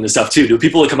in Portland and stuff too, do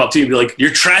people come up to you and be like,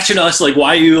 you're trashing us, like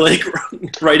why are you like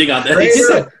writing on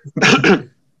this?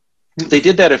 They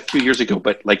did that a few years ago,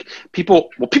 but like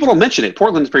people don't mention it.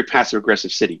 Portland's a very passive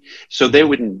aggressive city, so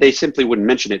they simply wouldn't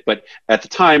mention it. But at the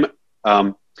time,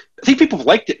 I think people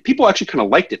liked it. People actually kind of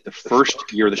liked it the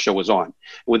first year the show was on.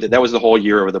 That was the whole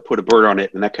year of the put a bird on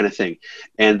it and that kind of thing.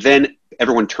 And then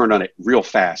everyone turned on it real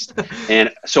fast.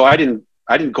 And so I didn't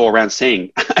go around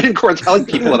telling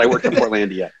people that I worked in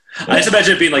Portlandia. I just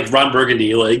imagine it being like Ron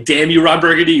Burgundy, like, damn you, Ron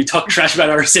Burgundy, you talk trash about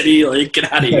our city, like, get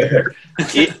out of here.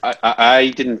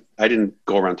 I didn't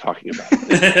go around talking about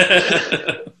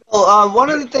it. Well, one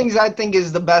of the things I think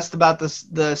is the best about the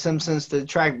Simpsons, to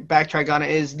backtrack on it,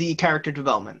 is the character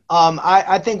development.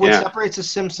 I think what separates the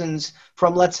Simpsons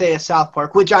from, let's say, a South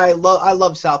Park, which I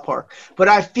love South Park, but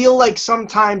I feel like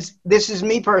sometimes, this is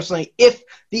me personally, if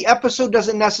the episode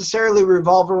doesn't necessarily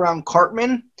revolve around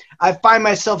Cartman, I find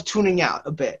myself tuning out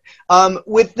a bit.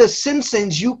 With the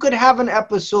Simpsons, you could have an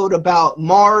episode about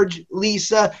Marge,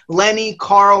 Lisa, Lenny,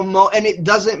 Carl, Mo, and it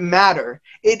doesn't matter.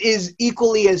 It is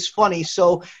equally as funny.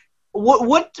 So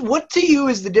what to you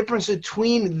is the difference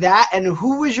between that, and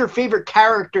who was your favorite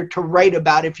character to write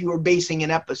about if you were basing an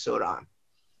episode on?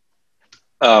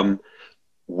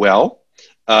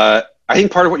 I think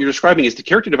part of what you're describing is the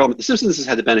character development. The Simpsons has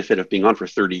had the benefit of being on for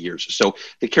 30 years. So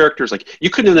the characters, like, you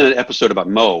couldn't have done an episode about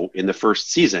Mo in the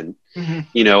first season. Mm-hmm.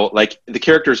 You know, like, the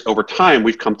characters over time,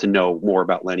 we've come to know more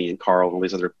about Lenny and Carl and all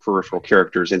these other peripheral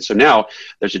characters. And so now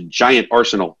there's a giant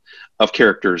arsenal of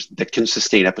characters that can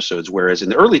sustain episodes. Whereas in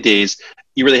the early days,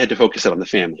 you really had to focus it on the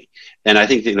family. And I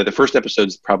think that, you know, the first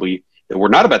episodes probably that were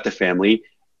not about the family,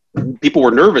 people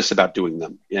were nervous about doing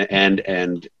them,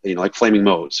 and you know, like Flaming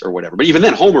Moe's or whatever. But even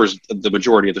then, Homer's the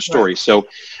majority of the story. Right. So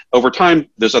over time,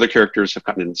 those other characters have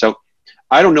gotten in. So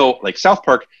I don't know, like South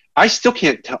Park, I still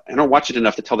can't tell. I don't watch it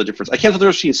enough to tell the difference. I can't tell the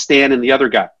difference between Stan and the other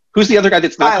guy. Who's the other guy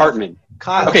that's not Cartman?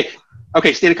 Kyle.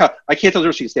 Okay, Stan and Kyle. I can't tell the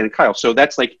difference between Stan and Kyle. So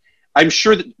that's like, I'm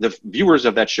sure that the viewers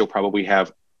of that show probably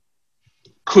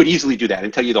could easily do that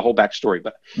and tell you the whole backstory,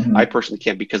 but I personally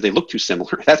can't, because they look too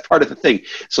similar. That's part of the thing.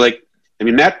 So, like, I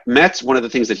mean, Matt's one of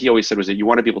the things that he always said was that you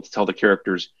want to be able to tell the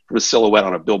characters from a silhouette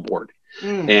on a billboard.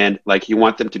 And like, you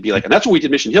want them to be like, and that's what we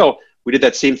did Mission Hill. We did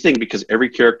that same thing because every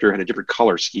character had a different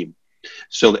color scheme.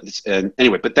 So and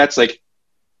anyway, but that's like,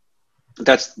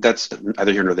 that's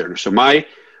neither here nor there. So my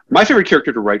favorite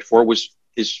character to write for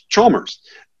is Chalmers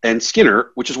and Skinner,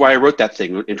 which is why I wrote that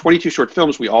thing. In 22 short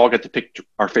films, we all got to pick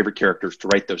our favorite characters to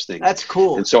write those things. That's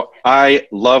cool. And so I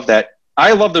love that.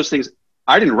 I love those things.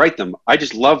 I didn't write them. I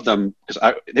just love them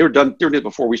because they were done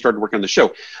before we started working on the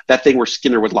show. That thing where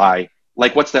Skinner would lie,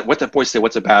 like, what's that boy say?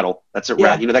 What's a battle? That's a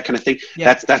rat. You know, that kind of thing.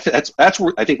 Yeah. That's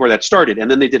where I think where that started. And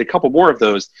then they did a couple more of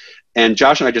those. And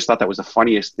Josh and I just thought that was the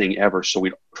funniest thing ever. So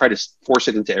we tried to force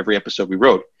it into every episode we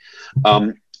wrote.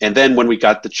 And then when we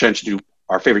got the chance to do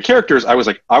our favorite characters, I was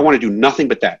like, I want to do nothing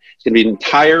but that. It's going to be an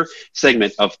entire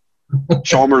segment of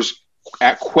Chalmers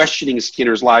questioning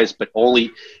Skinner's lies, but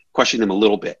only questioning them a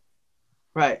little bit.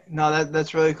 Right. No,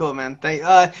 that's really cool, man.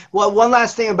 Well, one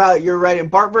last thing about your writing,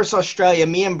 Bart vs. Australia.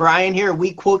 Me and Brian here,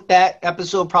 we quote that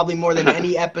episode probably more than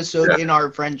any episode in our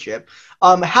friendship.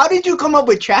 How did you come up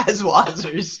with Chaz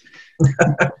Wazers?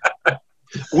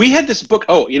 We had this book.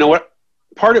 Oh, you know what?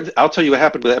 I'll tell you what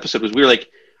happened with the episode was we were like,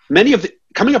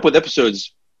 coming up with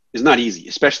episodes is not easy,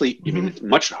 especially, I mean, it's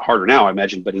much harder now, I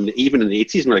imagine, but even in the 8th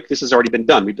season, we're like, this has already been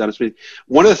done. We've done this.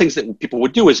 One of the things that people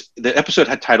would do is the episode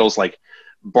had titles like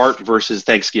Bart versus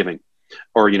Thanksgiving,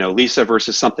 or, you know, Lisa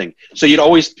versus something. So you'd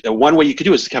always, one way you could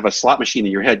do is have a slot machine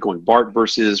in your head going Bart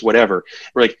versus whatever.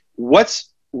 We're like, what's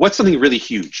something really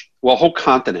huge? Well, a whole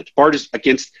continent. Bart's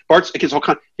against whole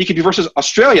continent. He could be versus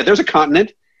Australia. There's a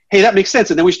continent. Hey, that makes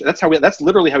sense. And then that's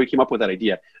literally how we came up with that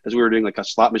idea, as we were doing like a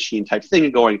slot machine type thing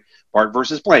and going Bart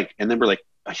versus blank. And then we're like,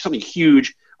 something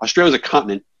huge. Australia's a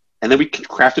continent. And then we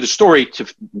crafted a story to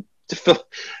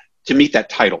meet that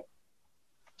title.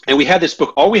 And we had this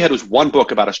book. All we had was one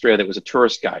book about Australia that was a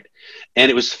tourist guide. And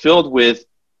it was filled with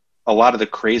a lot of the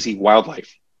crazy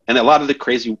wildlife and a lot of the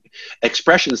crazy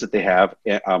expressions that they have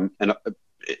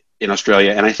in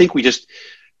Australia. And I think we just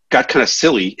got kind of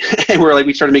silly, and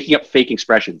we started making up fake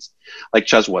expressions like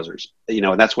Chuzzwuzzers, you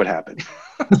know, and that's what happened.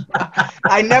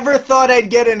 I never thought I'd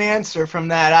get an answer from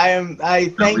that. I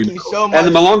thank you so much. And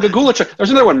the Malongagulachuk, there's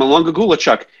another one.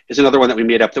 Malongagulachuk is another one that we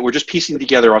made up that we're just piecing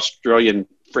together Australian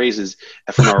phrases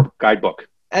from our guidebook.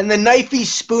 And the knifey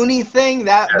spoony thing,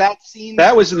 that scene.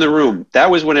 That was in the room.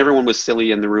 That was when everyone was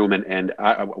silly in the room, and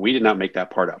we did not make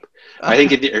that part up. I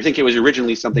think it was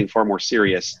originally something far more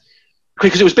serious.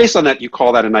 Because it was based on that, you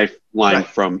call that a knife line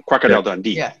from Crocodile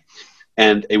Dundee. Yeah.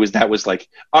 And that was like,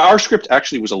 our script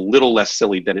actually was a little less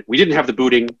silly than it. We didn't have the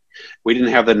booting. We didn't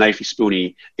have the knifey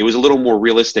spoony. It was a little more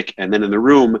realistic. And then in the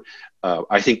room,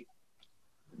 I think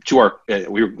we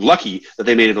were lucky that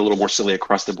they made it a little more silly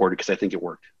across the board, because I think it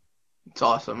worked. It's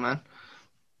awesome, man.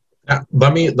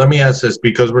 Let me ask this,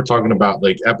 because we're talking about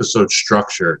like episode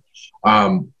structure.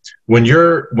 When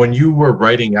you were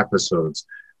writing episodes,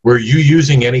 were you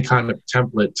using any kind of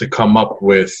template to come up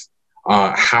with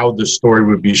how the story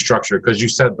would be structured? Because you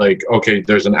said, like, okay,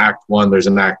 there's an act 1, there's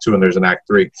an act 2, and there's an act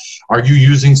 3. Are you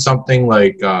using something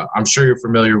like, I'm sure you're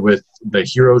familiar with the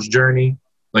hero's journey,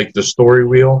 like the story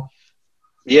wheel?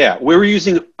 Yeah, we were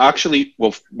using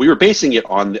we were basing it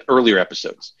on the earlier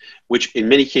episodes, which in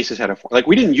many cases had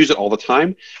we didn't use it all the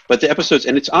time, but the episodes,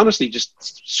 and it's honestly just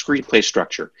screenplay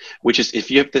structure, which is, if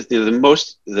you have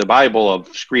the Bible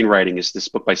of screenwriting is this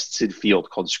book by Sid Field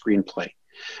called Screenplay,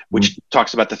 which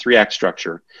talks about the 3-act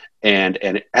structure, and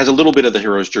it has a little bit of the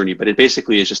hero's journey, but it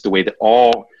basically is just the way that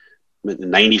all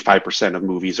 95% of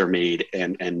movies are made,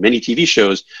 and many TV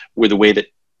shows, were the way that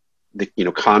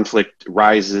the conflict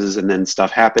rises and then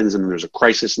stuff happens and then there's a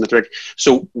crisis in the thread.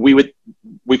 So we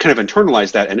kind of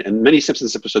internalized that, and many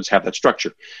Simpsons episodes have that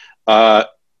structure. But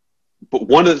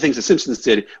one of the things the Simpsons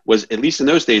did was, at least in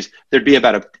those days, there'd be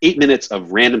about 8 minutes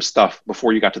of random stuff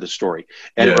before you got to the story,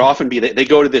 and it would often be they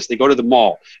go to this, they go to the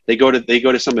mall, they go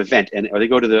to some event, or they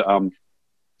go to the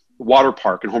water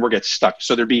park, and Homer gets stuck.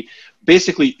 So there'd be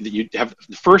basically, you'd have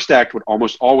the first act would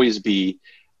almost always be,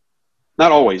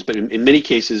 not always, but in many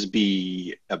cases,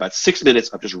 be about 6 minutes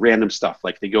of just random stuff.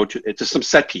 Like they go to some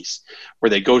set piece where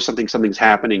they go something's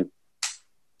happening,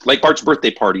 like Bart's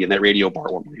birthday party in that radio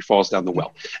bar where he falls down the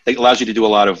well. It allows you to do a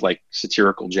lot of like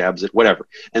satirical jabs at whatever.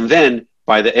 And then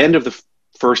by the end of the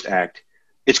first act,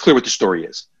 it's clear what the story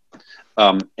is.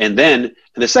 And then in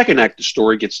the second act, the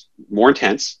story gets more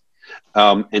intense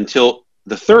until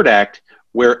the third act,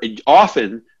 where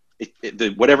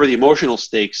whatever the emotional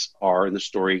stakes are in the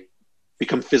story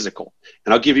become physical.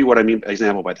 And I'll give you what I mean,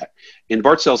 example by that. In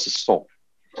Bart Sells His Soul,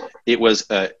 it was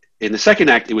in the second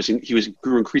act, he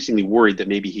grew increasingly worried that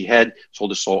maybe he had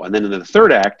sold his soul, and then in the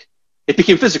third act, it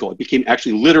became physical. It became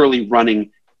actually literally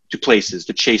running to places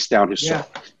to chase down his soul.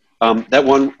 That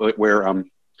one where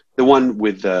the one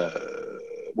with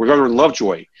Reverend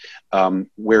Lovejoy,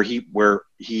 where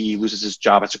he loses his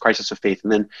job. It's a crisis of faith,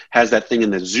 and then has that thing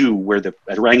in the zoo where the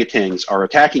orangutans are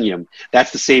attacking him. That's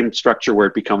the same structure where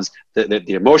it becomes the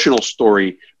emotional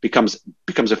story becomes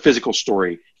a physical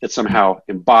story that somehow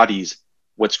embodies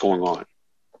what's going on.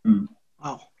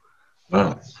 Wow.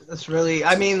 That's really,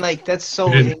 I mean, like, that's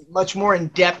so much more in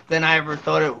depth than I ever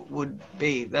thought it would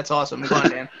be. That's awesome. Go on,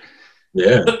 Dan.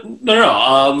 Yeah.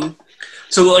 No.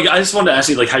 So, like, I just wanted to ask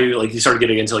you, like, how you started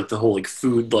getting into, like, the whole, like,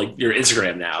 food, like, your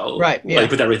Instagram now. Right, yeah. Like,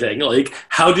 with everything. Like,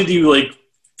 how did you, like,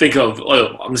 think of,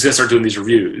 I'm just going to start doing these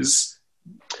reviews?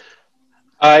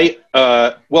 I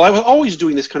was always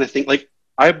doing this kind of thing. Like,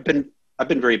 I've been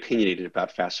very opinionated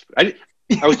about fast food.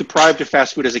 I was deprived of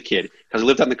fast food as a kid because I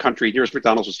lived out in the country. Nearest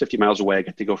McDonald's was 50 miles away. I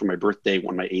got to go for my birthday,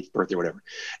 my 8th birthday or whatever.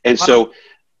 And so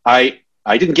I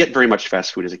didn't get very much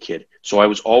fast food as a kid. So I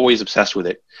was always obsessed with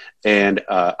it. And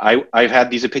I've had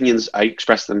these opinions. I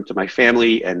expressed them to my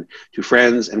family and to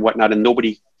friends and whatnot, and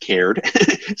nobody cared.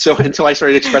 So until I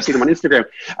started expressing them on Instagram,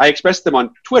 I expressed them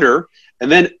on Twitter.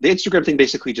 And then the Instagram thing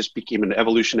basically just became an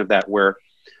evolution of that, where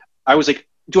I was like,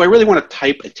 do I really want to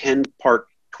type a 10-part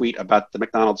tweet about the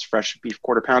McDonald's fresh beef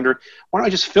quarter pounder? Why don't I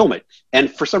just film it? And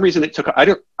for some reason it took, I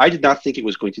did not think it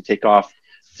was going to take off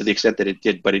to the extent that it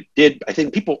did, but it did. I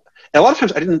think people, and a lot of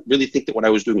times I didn't really think that what I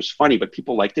was doing was funny, but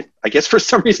people liked it, I guess, for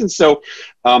some reason. So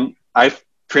I've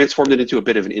transformed it into a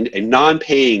bit of a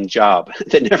non-paying job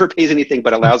that never pays anything,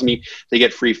 but allows me to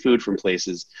get free food from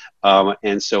places.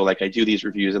 And so, like, I do these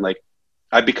reviews, and, like,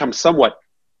 I've become somewhat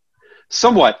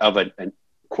of an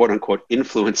quote unquote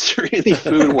influencer in the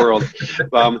food world,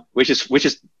 which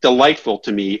is delightful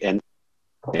to me, and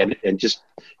just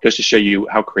goes to show you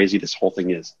how crazy this whole thing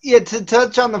is. Yeah, to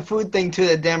touch on the food thing too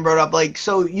that Dan brought up, like,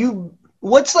 so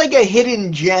what's like a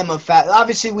hidden gem of fat?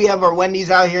 Obviously, we have our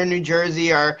Wendy's out here in New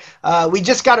Jersey. We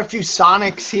just got a few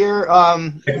Sonics here.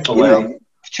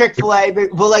 Chick-fil-A.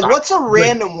 But like, what's a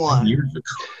random one?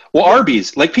 Well,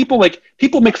 Arby's. Like, people make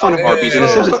fun of Arby's in The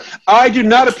Simpsons. I do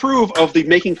not approve of the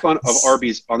making fun of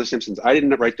Arby's on The Simpsons. I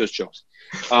didn't write those jokes.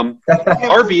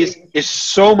 Arby's is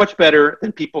so much better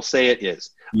than people say it is.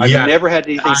 I've never had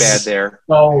anything bad there.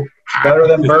 So better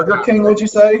than Burger King, would you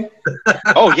say?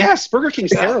 Oh, yes. Burger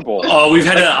King's terrible. Oh, we've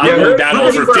had an ongoing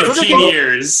battle for 15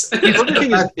 years. Burger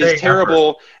King is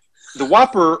terrible. The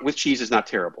Whopper with cheese is not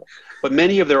terrible, but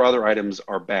many of their other items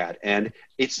are bad. And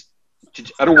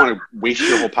I don't want to waste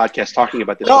your whole podcast talking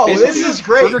about this. No, this is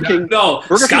great. Burger King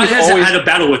has had a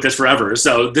battle with this forever,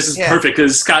 so this is perfect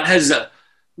because Scott has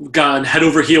gone head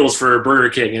over heels for Burger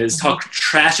King and has talked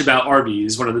trash about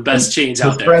Arby's, one of the best chains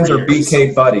out there. His friends are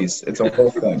BK buddies. It's a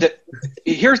whole thing.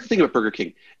 Here's the thing about Burger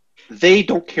King. they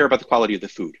don't care about the quality of the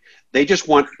food. They just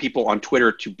want people on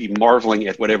Twitter to be marveling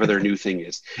at whatever their new thing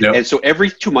is. Yep. And so every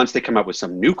 2 months they come out with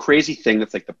some new crazy thing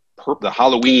that's like the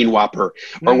Halloween Whopper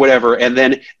or whatever. And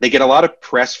then they get a lot of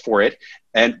press for it,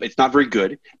 and it's not very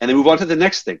good. And they move on to the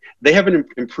next thing. They haven't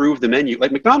improved the menu.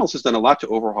 Like McDonald's has done a lot to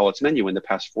overhaul its menu in the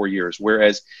past 4 years,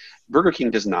 whereas Burger King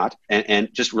does not,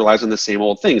 and just relies on the same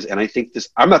old things. And I think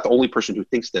I'm not the only person who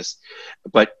thinks this,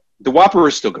 but the Whopper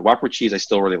is still good. Whopper cheese I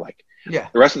still really like. Yeah.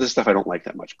 The rest of this stuff I don't like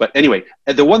that much. But anyway,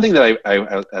 the one thing that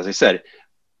I as I said,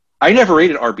 I never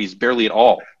ate at Arby's barely at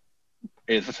all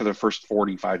for the first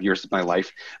 45 years of my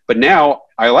life. But now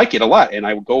I like it a lot, and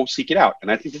I will go seek it out.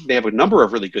 And I think that they have a number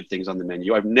of really good things on the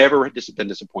menu. I've never been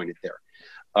disappointed there.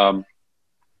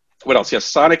 What else? Yes,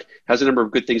 Sonic has a number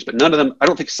of good things, but none of them. I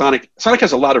don't think Sonic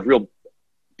has a lot of real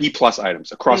B+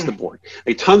 items across the board.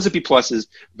 Like tons of B+,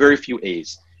 very few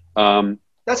A's.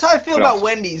 That's how I feel about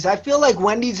Wendy's. I feel like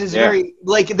Wendy's is very,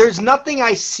 like, there's nothing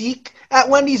I seek at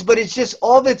Wendy's, but it's just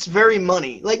all of it's very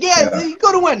money. Like, you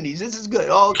go to Wendy's. This is good.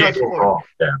 All across the board.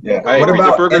 What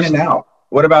about In-N-Out?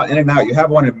 What about In-N-Out? You have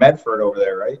one in Medford over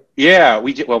there, right? Yeah,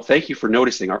 we did. Well, thank you for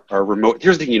noticing our remote.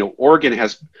 Here's the thing, Oregon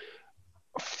has,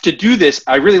 to do this,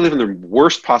 I really live in the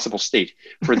worst possible state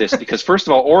for this because, first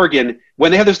of all, Oregon,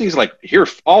 when they have those things like, here,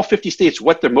 all 50 states,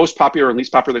 what the most popular and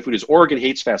least popular food is, Oregon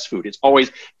hates fast food. It's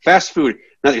always fast food.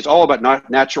 It's all about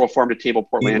natural farm-to-table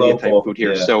Portlandia type food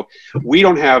here. Yeah. So we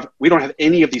don't have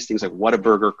any of these things like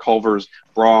Whataburger, Culver's,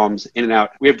 Brahms,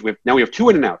 In-N-Out. Now we have 2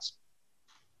 In-N-Outs.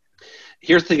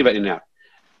 Here's the thing about In-N-Out.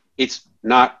 It's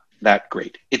not that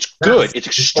great. It's good. It's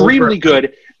extremely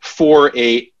good for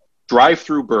a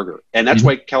drive-through burger, and that's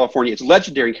why California, it's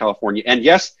legendary in California. And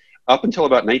yes, up until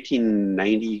about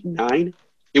 1999,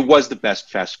 it was the best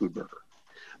fast food burger.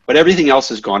 But everything else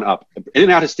has gone up.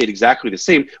 In-N-Out has stayed exactly the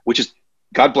same, which is,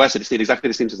 God bless it, it stayed exactly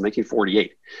the same since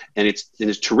 1948. And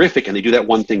it's terrific, and they do that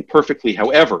one thing perfectly.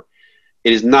 However,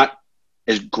 it is not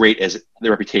as great as the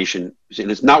reputation, and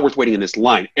it's not worth waiting in this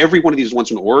line. Every one of these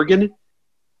ones in Oregon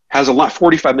has a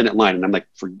 45-minute line, and I'm like,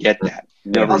 forget that.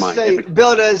 Never mind.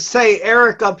 Bill, to say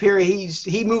Eric up here,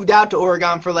 he moved out to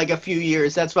Oregon for like a few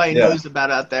years. That's why he knows about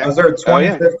out there. I was there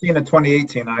 2015 to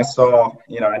 2018. I saw,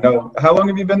 I know. How long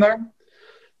have you been there?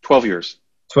 12 years.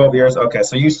 12 years. Okay,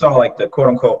 so you saw like the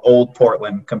quote-unquote old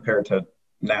Portland compared to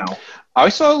now. I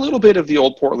saw a little bit of the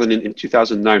old Portland in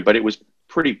 2009, but it was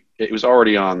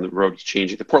already on the road to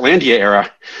changing. The Portlandia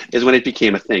era is when it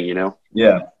became a thing,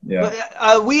 Yeah.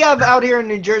 But, we have out here in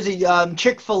New Jersey,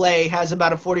 Chick-fil-A has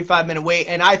about a 45-minute wait,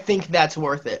 and I think that's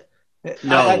worth it.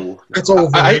 No. That's over.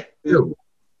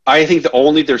 I think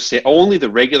only the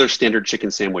regular standard chicken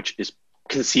sandwich is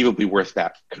conceivably worth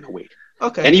that kind of wait.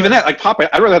 Okay. And even that, like Popeye,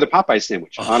 I'd rather have the Popeye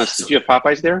sandwich, honestly. Do you have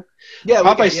Popeyes there? Yeah.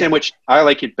 Popeye sandwich, I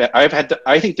like it better.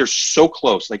 I think they're so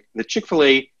close. Like the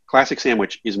Chick-fil-A classic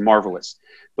sandwich is marvelous,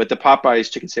 but the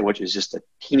Popeyes chicken sandwich is just a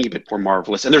teeny bit more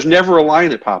marvelous. And there's never a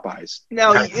line at Popeyes.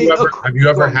 Now, have you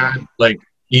ever had like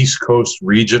East Coast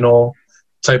regional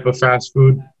type of fast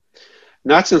food?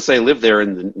 Not since I lived there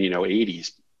in the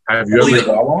 80s. Have you ever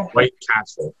had White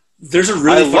Castle? There's a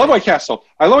really I love White Castle.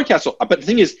 But the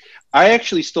thing is, I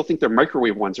actually still think their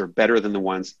microwave ones are better than the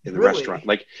ones in the restaurant.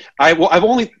 Like we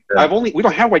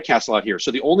don't have White Castle out here,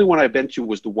 so the only one I've been to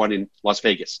was the one in Las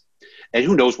Vegas. And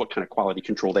who knows what kind of quality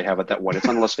control they have at that one? It's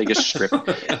on the Las Vegas Strip,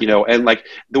 and like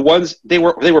the ones they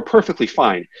were perfectly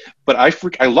fine. But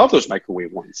I love those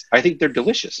microwave ones. I think they're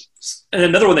delicious. And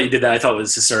another one that you did that I thought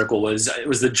was hysterical was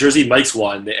the Jersey Mike's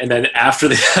one. And then after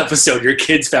the episode, your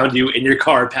kids found you in your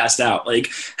car passed out. Like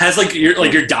has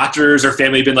your doctors or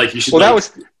family been like you should? Well,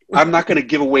 I'm not going to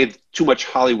give away too much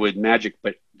Hollywood magic,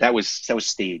 but that was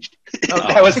staged.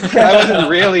 I wasn't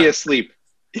really asleep.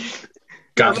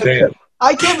 God damn.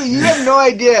 I can't believe you have no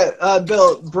idea,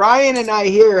 Bill. Brian and I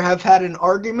here have had an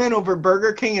argument over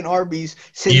Burger King and Arby's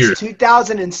since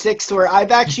 2006, where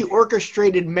I've actually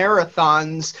orchestrated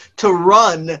marathons to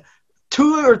run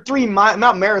 2 or 3 not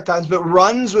marathons, but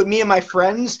runs with me and my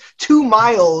friends, 2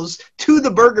 miles to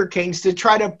the Burger Kings to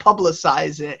try to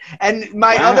publicize it. And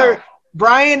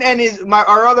Brian and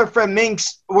our other friend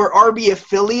Minx were Arby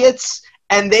affiliates,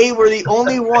 and they were the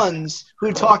only ones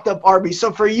who talked up Arby's.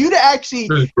 So for you to actually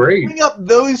bring up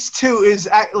those two is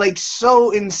like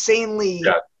so insanely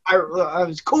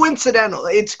coincidental.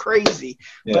 It's crazy.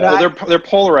 Yeah. But they're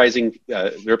polarizing.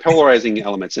 They're polarizing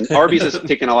elements, and Arby's has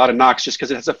taken a lot of knocks just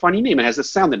because it has a funny name. It has a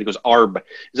sound that it goes Arb.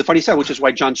 It's a funny sound, which is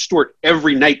why Jon Stewart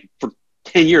every night for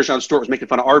 10 years, Jon Stewart was making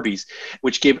fun of Arby's,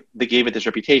 which gave it this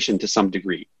reputation to some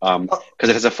degree because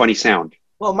it has a funny sound.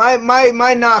 Well,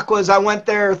 my knock was I went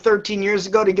there 13 years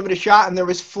ago to give it a shot, and there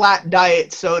was flat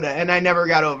diet soda, and I never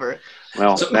got over it.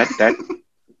 Well,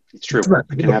 It's true.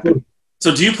 It can happen.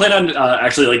 So do you plan on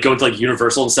actually like going to like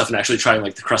Universal and stuff and actually trying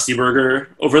like the Krusty Burger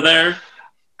over there?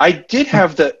 I did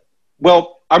have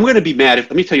I'm going to be mad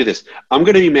let me tell you this. I'm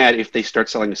going to be mad if they start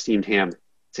selling a steamed ham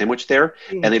sandwich there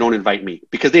and they don't invite me,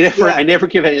 because they never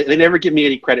give me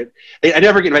any credit. I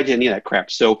never get invited to any of that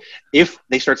crap. So if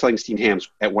they start selling steamed hams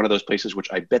at one of those places,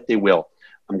 which I bet they will,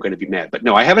 I'm going to be mad. But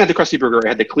no, I haven't had the Krusty Burger. I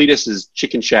had the Cletus's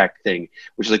Chicken Shack thing,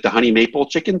 which is like the honey maple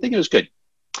chicken thing. It was good.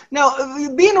 Now,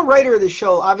 being a writer of the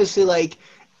show, obviously, like,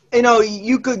 you know,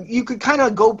 you could kind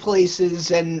of go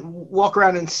places and walk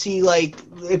around and see, like,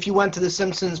 if you went to the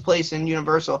Simpsons place in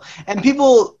Universal. And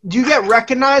people, do you get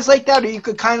recognized like that? Or you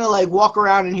could kind of, like, walk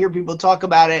around and hear people talk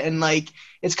about it, and, like,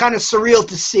 it's kind of surreal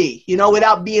to see, you know,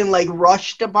 without being, like,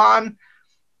 rushed upon?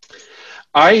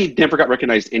 I never got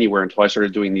recognized anywhere until I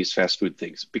started doing these fast food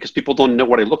things, because people don't know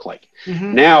what I look like.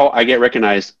 Mm-hmm. Now I get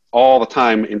recognized all the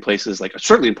time in places like,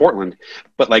 certainly in Portland,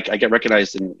 but like I get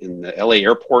recognized in the LA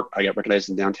airport. I get recognized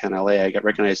in downtown LA. I get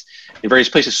recognized in various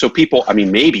places. So people, I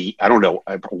mean, maybe, I don't know,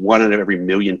 1 out of every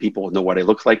million people know what I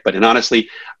look like. But honestly,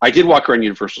 I did walk around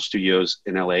Universal Studios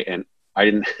in LA, and I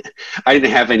didn't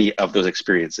have any of those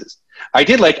experiences. I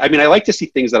like to see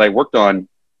things that I worked on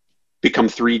become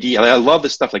 3D. I love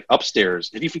this stuff like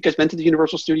upstairs. Have you guys been to the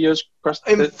Universal Studios?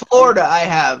 In Florida, I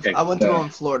have. Okay. I went to one in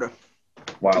Florida.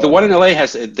 Wow. The one in LA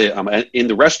has the in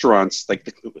the restaurants, like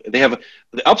they have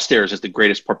the upstairs is the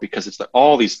greatest part, because it's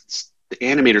all these the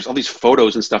animators, all these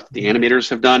photos and stuff that the animators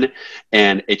have done,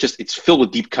 and it's filled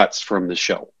with deep cuts from the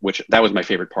show, which that was my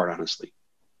favorite part, honestly.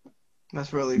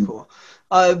 That's really cool.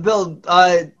 Bill,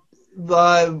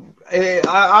 I'm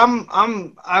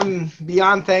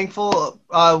beyond thankful.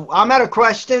 I'm out of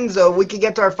questions. We could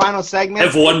get to our final segment. I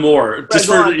have one more, just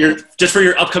for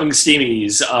your upcoming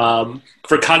steamies.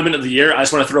 For condiment of the year, I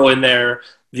just want to throw in there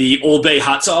the Old Bay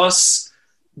hot sauce.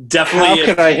 Definitely. How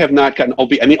could I have not gotten Old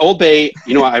Bay? I mean, Old Bay.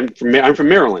 You know, I'm from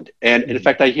Maryland, and in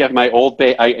fact, I have my Old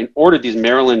Bay. I ordered these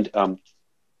Maryland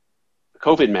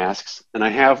COVID masks, and I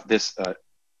have this.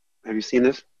 Have you seen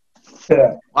this?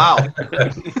 Yeah. Wow.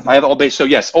 I have Old Bay. So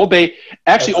yes, Old Bay.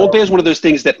 Actually, Old Bay is one of those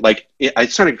things that, like, I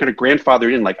started kind of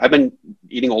grandfathered in. Like, I've been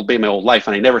eating Old Bay my whole life,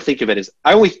 and I never think of it as.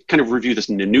 I only kind of review this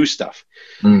in the new stuff,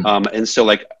 and so,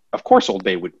 like, of course, Old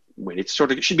Bay would win. It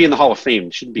should be in the Hall of Fame.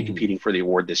 It shouldn't be competing for the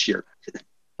award this year.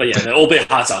 But yeah, the Old Bay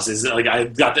hot sauce is like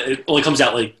it only comes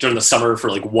out like during the summer for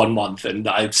like 1 month, and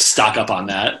I stock up on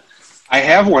that. I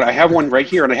have one right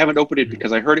here, and I haven't opened it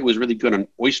because I heard it was really good on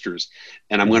oysters,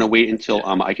 and I'm going to wait until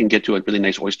I can get to a really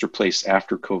nice oyster place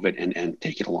after COVID and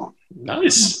take it along.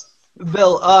 Nice.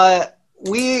 Bill,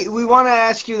 we want to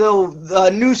ask you though, the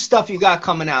new stuff you got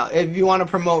coming out, if you want to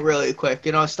promote really quick,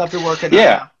 you know, stuff you're working on.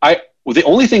 Yeah, well, the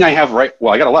only thing I have I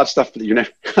got a lot of stuff that you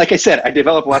never, like I said, I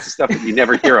develop lots of stuff that you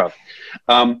never hear of.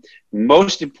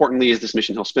 Most importantly is this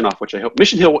Mission Hill spinoff, which I hope,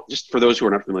 Mission Hill, just for those who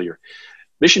are not familiar,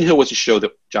 Mission Hill was a show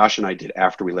that Josh and I did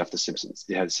after we left The Simpsons.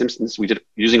 It had Simpsons. We did it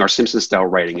using our Simpsons style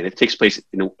writing, and it takes place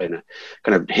in a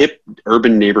kind of hip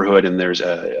urban neighborhood. And there's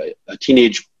a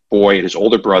teenage boy and his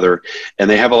older brother, and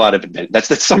they have a lot of adventure.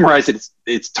 That's summarized.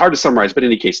 It's hard to summarize, but in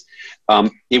any case,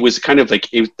 it was kind of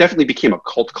like, it definitely became a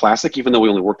cult classic, even though we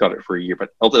only worked on it for a year.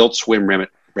 But Adult Swim ran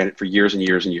it for years and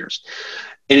years and years.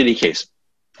 In any case,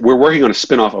 we're working on a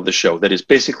spinoff of the show that is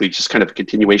basically just kind of a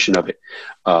continuation of it,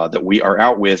 that we are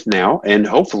out with now, and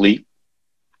hopefully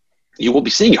you will be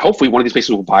seeing it. Hopefully one of these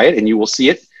places will buy it, and you will see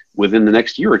it within the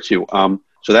next year or two.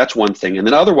 So that's one thing. And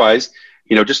then otherwise,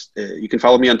 you know, just you can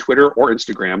follow me on Twitter or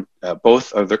Instagram.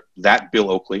 Both are that Bill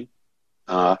Oakley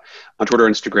on Twitter or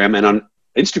Instagram. And on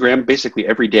Instagram, basically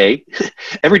every day.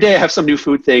 Every day I have some new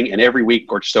food thing, and every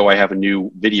week or so I have a new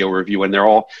video review, and they're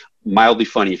all mildly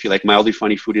funny. If you like mildly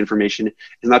funny food information, it's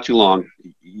not too long.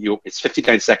 It's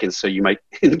 59 seconds, so you might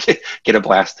get a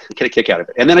blast, get a kick out of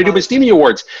it. And then I do my Steamy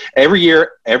Awards every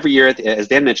year. As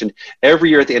Dan mentioned, every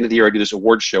year at the end of the year, I do this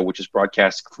award show, which is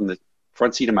broadcast from the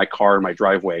front seat of my car in my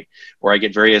driveway, where I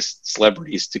get various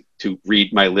celebrities to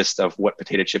read my list of what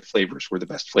potato chip flavors were the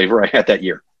best flavor I had that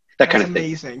year. That's kind of thing.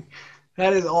 Amazing.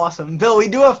 That is awesome. Bill, we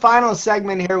do a final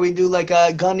segment here. We do like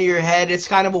a gun to your head. It's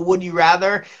kind of a would you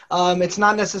rather. It's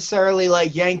not necessarily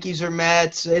like Yankees or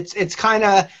Mets. It's kind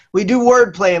of, we do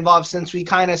wordplay involved since we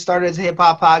kind of started as a hip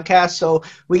hop podcast. So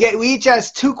we each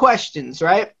has 2 questions,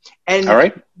 right? And all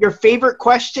right. Your favorite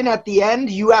question at the end,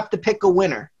 you have to pick a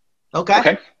winner. Okay?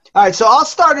 Okay. All right. So I'll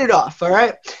start it off. All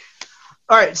right.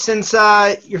 All right. Since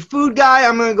you're food guy,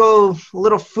 I'm going to go a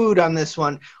little food on this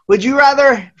one. Would you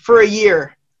rather for a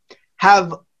year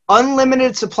have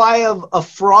unlimited supply of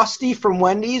Frosty from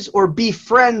Wendy's, or be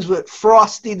friends with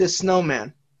Frosty the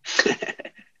Snowman?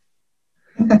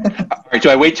 right, do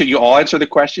I wait till you all answer the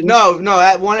question? No,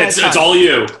 at one at a time. It's all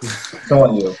you. It's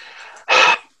all you.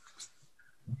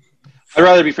 I'd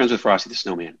rather be friends with Frosty the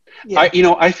Snowman. Yeah.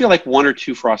 I feel like 1 or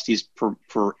 2 Frosties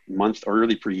per month or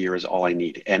really per year is all I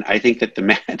need. And I think that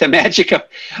the magic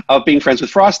of being friends with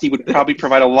Frosty would probably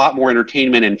provide a lot more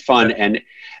entertainment and fun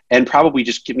and probably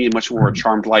just give me a much more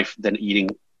charmed life than eating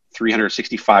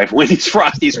 365 Wendy's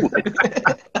Frosties would.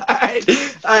 All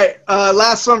right.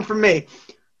 Last one from me.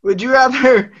 Would you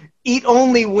rather eat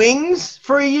only wings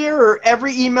for a year, or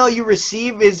every email you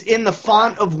receive is in the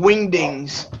font of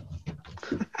Wingdings?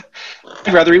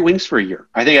 I'd rather eat wings for a year.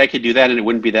 I think I could do that, and it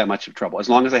wouldn't be that much of trouble as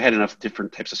long as I had enough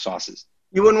different types of sauces.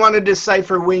 You wouldn't want to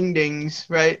decipher Wingdings,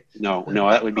 right? No,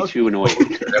 that would be too annoying.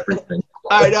 Everything.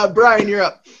 All right, Brian, you're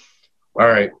up. All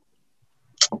right.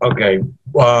 Okay.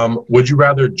 Would you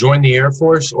rather join the Air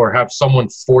Force or have someone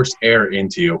force air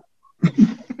into you?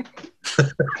 I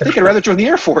think I'd rather join the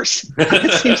Air Force.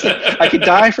 It seems like I could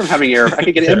die from having air. I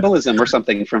could get embolism or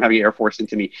something from having Air Force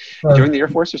into me. Joining the Air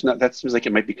Force, that seems like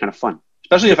it might be kind of fun,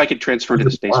 especially if I could transfer to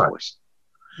the Space Force.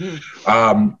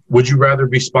 Would you rather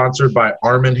be sponsored by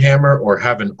Arm & Hammer or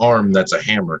have an arm that's a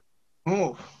hammer?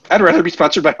 Oh. I'd rather be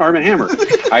sponsored by Arm & Hammer.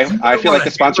 I feel like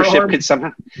the sponsorship could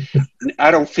somehow.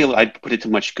 I don't feel I'd put it to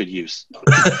much good use.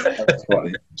 That's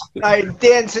funny. All right,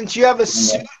 Dan, since you have a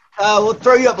suit, we'll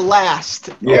throw you up last.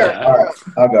 Yeah, all right,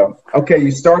 I'll go. Okay,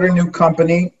 you start a new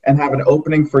company and have an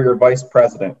opening for your vice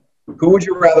president. Who would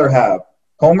you rather have,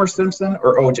 Homer Simpson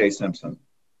or O.J. Simpson?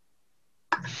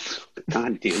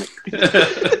 God damn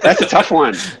it. That's a tough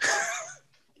one.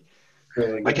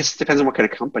 I guess it depends on what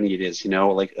kind of company it is,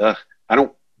 I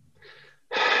don't.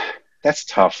 That's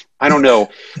tough. I don't know.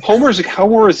 Homer is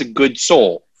a good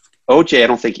soul. OJ, I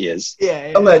don't think he is.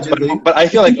 Yeah. Allegedly. But I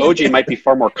feel like OJ might be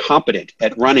far more competent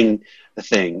at running the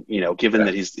thing, given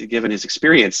his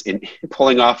experience in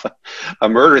pulling off a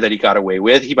murder that he got away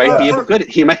with. He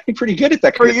might be pretty good at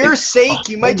that. For your sake,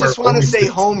 you might just want to say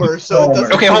Homer.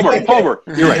 Okay, Homer.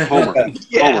 You're right, Homer.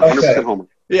 Yeah. Homer, 100% Homer.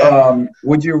 Yeah.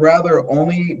 Would you rather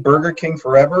only Burger King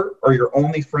forever or your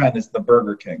only friend is the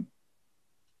Burger King?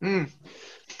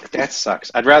 That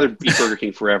sucks. I'd rather be Burger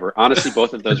King forever. Honestly,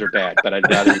 both of those are bad, but I'd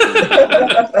rather be Burger King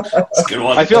forever. That's a good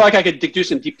one. I feel like I could do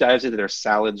some deep dives into their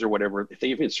salads or whatever, if they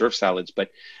even serve salads,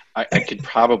 but I could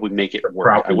probably make it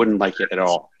work. I wouldn't like it at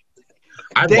all.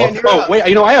 Wait,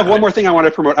 I have one more thing I want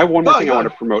to promote. I want to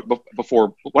promote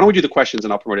before. Why don't we do the questions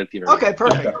and I'll promote it at the end. Okay,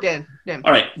 perfect. Dan.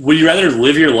 All right. Would you rather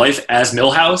live your life as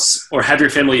Milhouse or have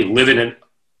your family live in an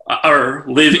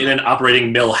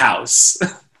operating mill house?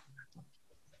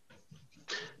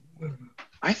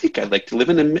 I think I'd like to live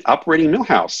in an operating mill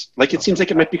house. It seems like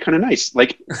it might be kind of nice.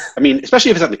 Especially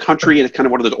if it's out in the country and it's kind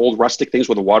of one of those old rustic things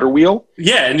with a water wheel.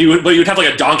 Yeah, and you'd have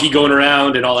like a donkey going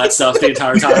around and all that stuff the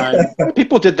entire time.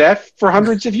 People did that for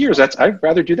hundreds of years. I'd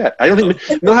rather do that. I don't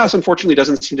think Milhouse, unfortunately,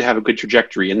 doesn't seem to have a good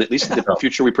trajectory. And at least in the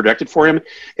future we projected for him,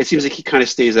 it seems like he kind of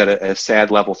stays at a sad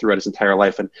level throughout his entire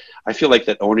life. And I feel like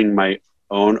that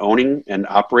owning and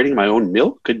operating my own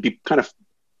mill could be kind of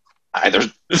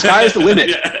the sky is the limit.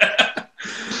 Yeah.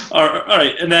 All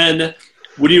right, and then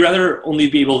would you rather only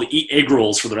be able to eat egg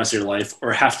rolls for the rest of your life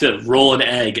or have to roll an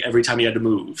egg every time you had to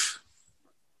move?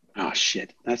 Oh,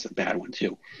 shit. That's a bad one,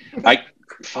 too.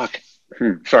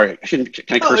 Sorry. I shouldn't.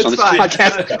 Can I curse on this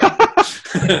podcast?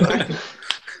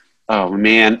 Oh,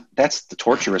 man. That's the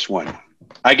torturous one.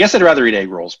 I guess I'd rather eat egg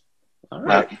rolls. All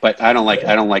right. But I don't like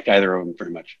either of them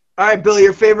very much. All right, Bill,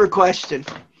 your favorite question.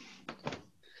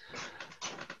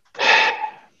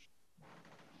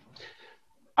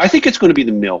 I think it's going to be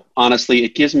the mill. Honestly,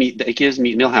 it gives me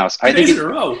Millhouse. I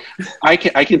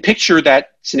think I can picture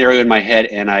that scenario in my head,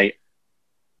 and I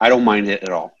don't mind it at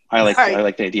all. I like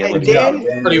the idea of living. Dan,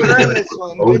 you earned this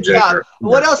one. Good job.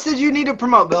 What else did you need to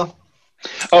promote, Bill?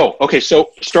 Oh, okay. So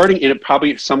starting in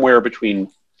probably somewhere between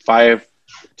 5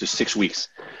 to 6 weeks,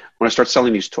 when I start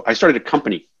selling these, I started a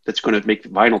company that's going to make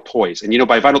vinyl toys. And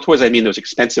by vinyl toys, I mean those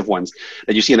expensive ones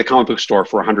that you see in the comic book store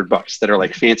for $100 that are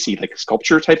like fancy, like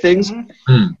sculpture type things.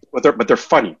 Mm-hmm. But they're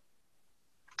funny.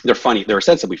 They're funny. They're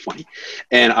ostensibly funny.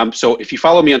 And so if you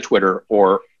follow me on Twitter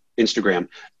or Instagram,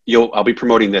 I'll be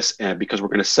promoting this because we're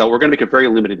going to make a very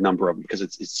limited number of them because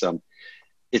it's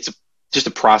just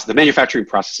a process. The manufacturing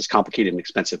process is complicated and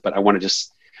expensive, but I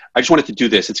just wanted to do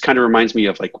this. It kind of reminds me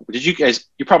of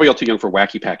you're probably all too young for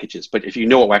Wacky Packages, but if you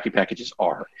know what Wacky Packages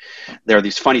are, there are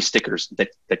these funny stickers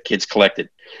that kids collected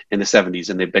in the 70s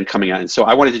and they've been coming out. And so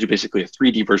I wanted to do basically a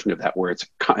 3D version of that where it's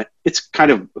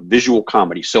kind of a visual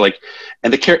comedy. So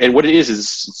and what it is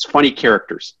it's funny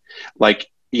characters,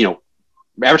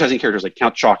 advertising characters like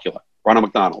Count Chocula, Ronald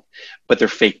McDonald, but they're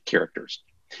fake characters.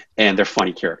 and they're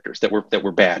funny characters that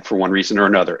were bad for one reason or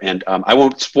another. And I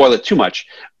won't spoil it too much,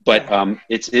 but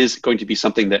it is going to be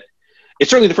something that it's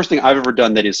certainly the first thing I've ever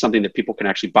done that is something that people can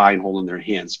actually buy and hold in their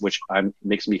hands, which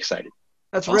makes me excited.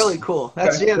 That's really cool.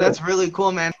 That's really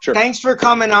cool, man. Sure. Thanks for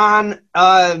coming on.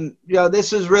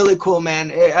 This is really cool, man.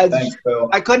 Thanks, Phil.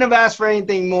 I couldn't have asked for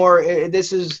anything more.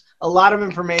 This is a lot of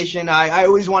information. I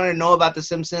always wanted to know about The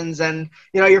Simpsons and,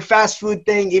 your fast food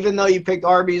thing, even though you picked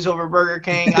Arby's over Burger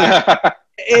King.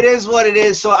 It is what it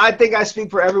is. So I think I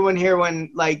speak for everyone here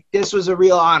when, this was a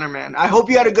real honor, man. I hope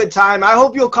you had a good time. I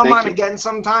hope you'll come on again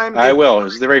sometime. I will. It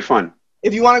was very fun.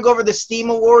 If you want to go over the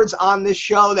Steam Awards on this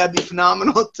show, that'd be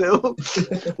phenomenal, too.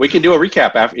 We can do a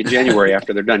recap in January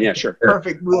after they're done. Yeah, sure.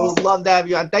 Perfect. We'll love to have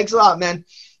you on. Thanks a lot, man.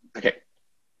 Okay.